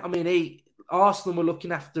still here. I mean, Arsenal were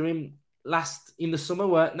looking after him last in the summer,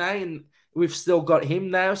 weren't they? And we've still got him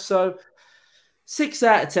now. So 6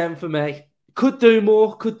 out of 10 for me. Could do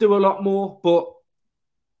more, could do a lot more, but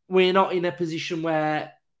we're not in a position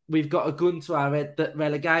where we've got a gun to our head that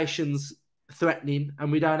relegation's threatening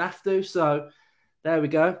and we don't have to. So there we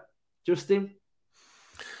go. Justin?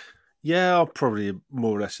 Yeah, I'm probably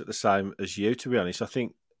more or less at the same as you, to be honest. I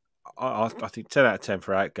think 10 out of 10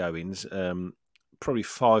 for outgoings, probably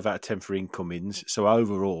 5 out of 10 for incomings. So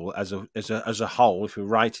overall, as a whole, if we're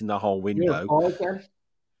rating the whole window,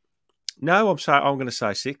 no, I'm going to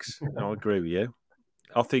say 6. I agree with you.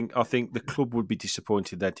 I think the club would be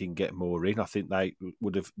disappointed they didn't get more in. I think they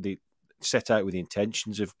would have set out with the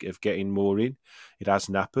intentions of getting more in. It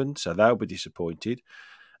hasn't happened, so they'll be disappointed.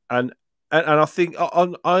 And I think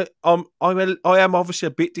I am obviously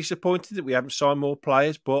a bit disappointed that we haven't signed more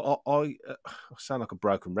players, but I sound like a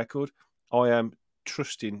broken record. I am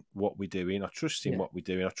trusting what we're doing. I trust in what we're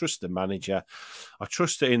doing. I trust the manager. I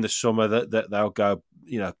trust that in the summer that they'll go,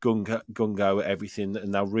 you know, gung go at everything,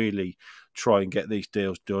 and they'll really try and get these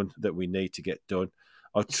deals done that we need to get done.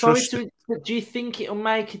 Do you think it'll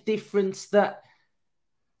make a difference that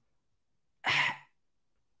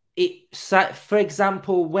for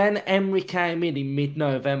example, when Emery came in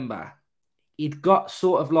mid-November, he'd got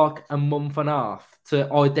sort of like a month and a half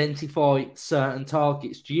to identify certain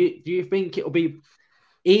targets. Do you think it'll be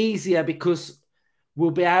easier because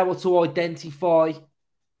we'll be able to identify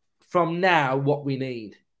from now what we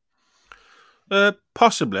need?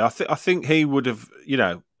 Possibly. I think he would have, you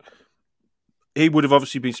know, he would have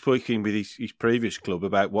obviously been speaking with his previous club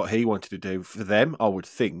about what he wanted to do for them, I would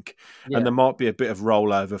think. Yeah. And there might be a bit of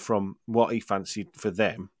rollover from what he fancied for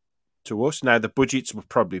them to us. Now, the budgets were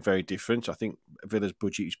probably very different. I think Villa's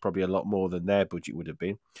budget is probably a lot more than their budget would have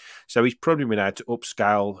been. So he's probably been able to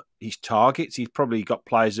upscale his targets. He's probably got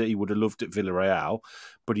players that he would have loved at Villarreal,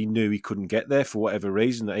 but he knew he couldn't get there for whatever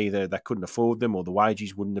reason, that either they couldn't afford them or the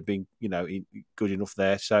wages wouldn't have been, you know, good enough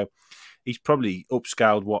there. So he's probably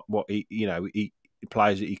upscaled what he, you know, he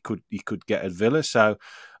players that he could get at Villa. So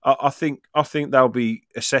I think they'll be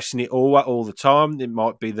assessing it all the time. It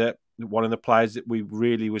might be that one of the players that we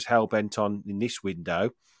really was hell bent on in this window,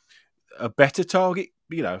 a better target.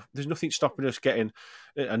 You know, there's nothing stopping us getting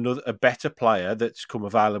a better player that's come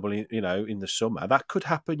available in, you know, in the summer. That could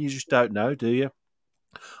happen. You just don't know, do you?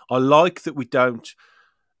 I like that we don't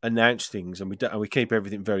announce things and we keep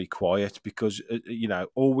everything very quiet, because you know,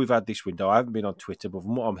 all we've had this window, I haven't been on Twitter, but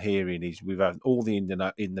from what I'm hearing is we've had all the in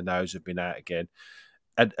the nose have been out again,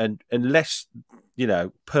 and unless, you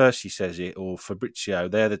know, Percy says it or Fabrizio,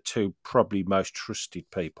 they're the two probably most trusted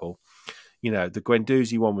people. You know, the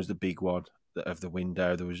Guendouzi one was the big one of the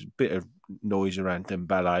window. There was a bit of noise around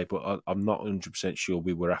Dembele, but I'm not 100% sure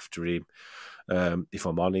we were after him. If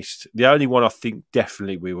I'm honest, the only one I think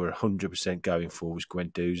definitely we were 100% going for was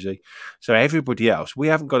Guendouzi. So everybody else, we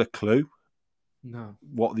haven't got a clue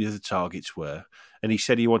what the other targets were. And he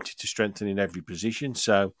said he wanted to strengthen in every position.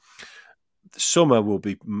 So the summer will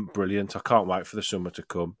be brilliant. I can't wait for the summer to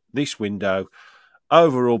come. This window,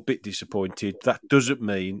 overall, bit disappointed. That doesn't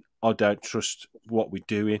mean I don't trust what we're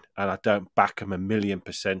doing, and I don't back them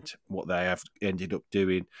 1,000,000% what they have ended up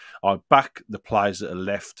doing. I back the players that are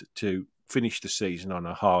left to finish the season on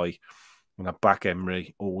a high, and I back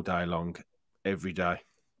Emery all day long, every day.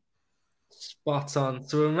 Spot on.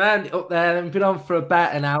 So we're round it up there, and we've been on for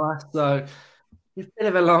about an hour, so it's a bit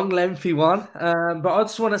of a long, lengthy one. But I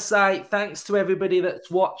just want to say thanks to everybody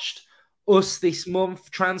that's watched us this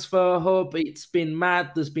month. Transfer Hub, it's been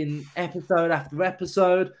mad. There's been episode after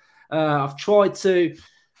episode. I've tried to,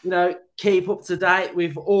 you know, keep up to date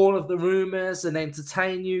with all of the rumours and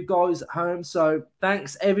entertain you guys at home. So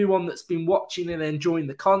thanks everyone that's been watching and enjoying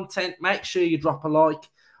the content. Make sure you drop a like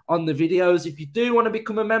on the videos. If you do want to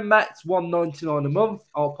become a member, it's $1.99 a month.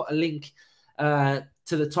 I'll put a link to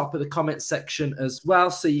the top of the comment section as well,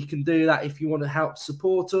 so you can do that if you want to help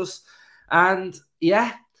support us. And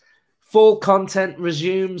yeah, Full content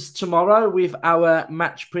resumes tomorrow with our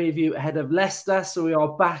match preview ahead of Leicester. So we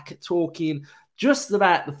are back talking just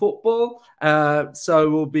about the football. So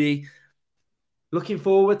we'll be looking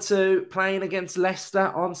forward to playing against Leicester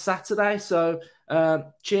on Saturday. So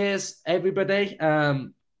cheers, everybody.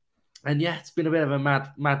 And yeah, it's been a bit of a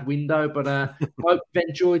mad window, but I hope you've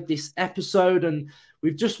enjoyed this episode. And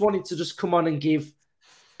we've just wanted to just come on and give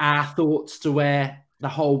our thoughts to where the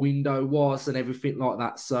whole window was and everything like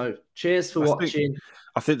that. So cheers for watching.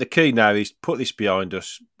 I think the key now is put this behind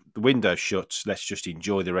us. The window shuts. Let's just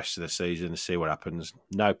enjoy the rest of the season and see what happens.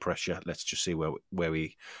 No pressure. Let's just see where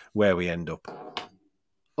we end up.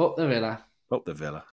 Up the Villa. Up the Villa.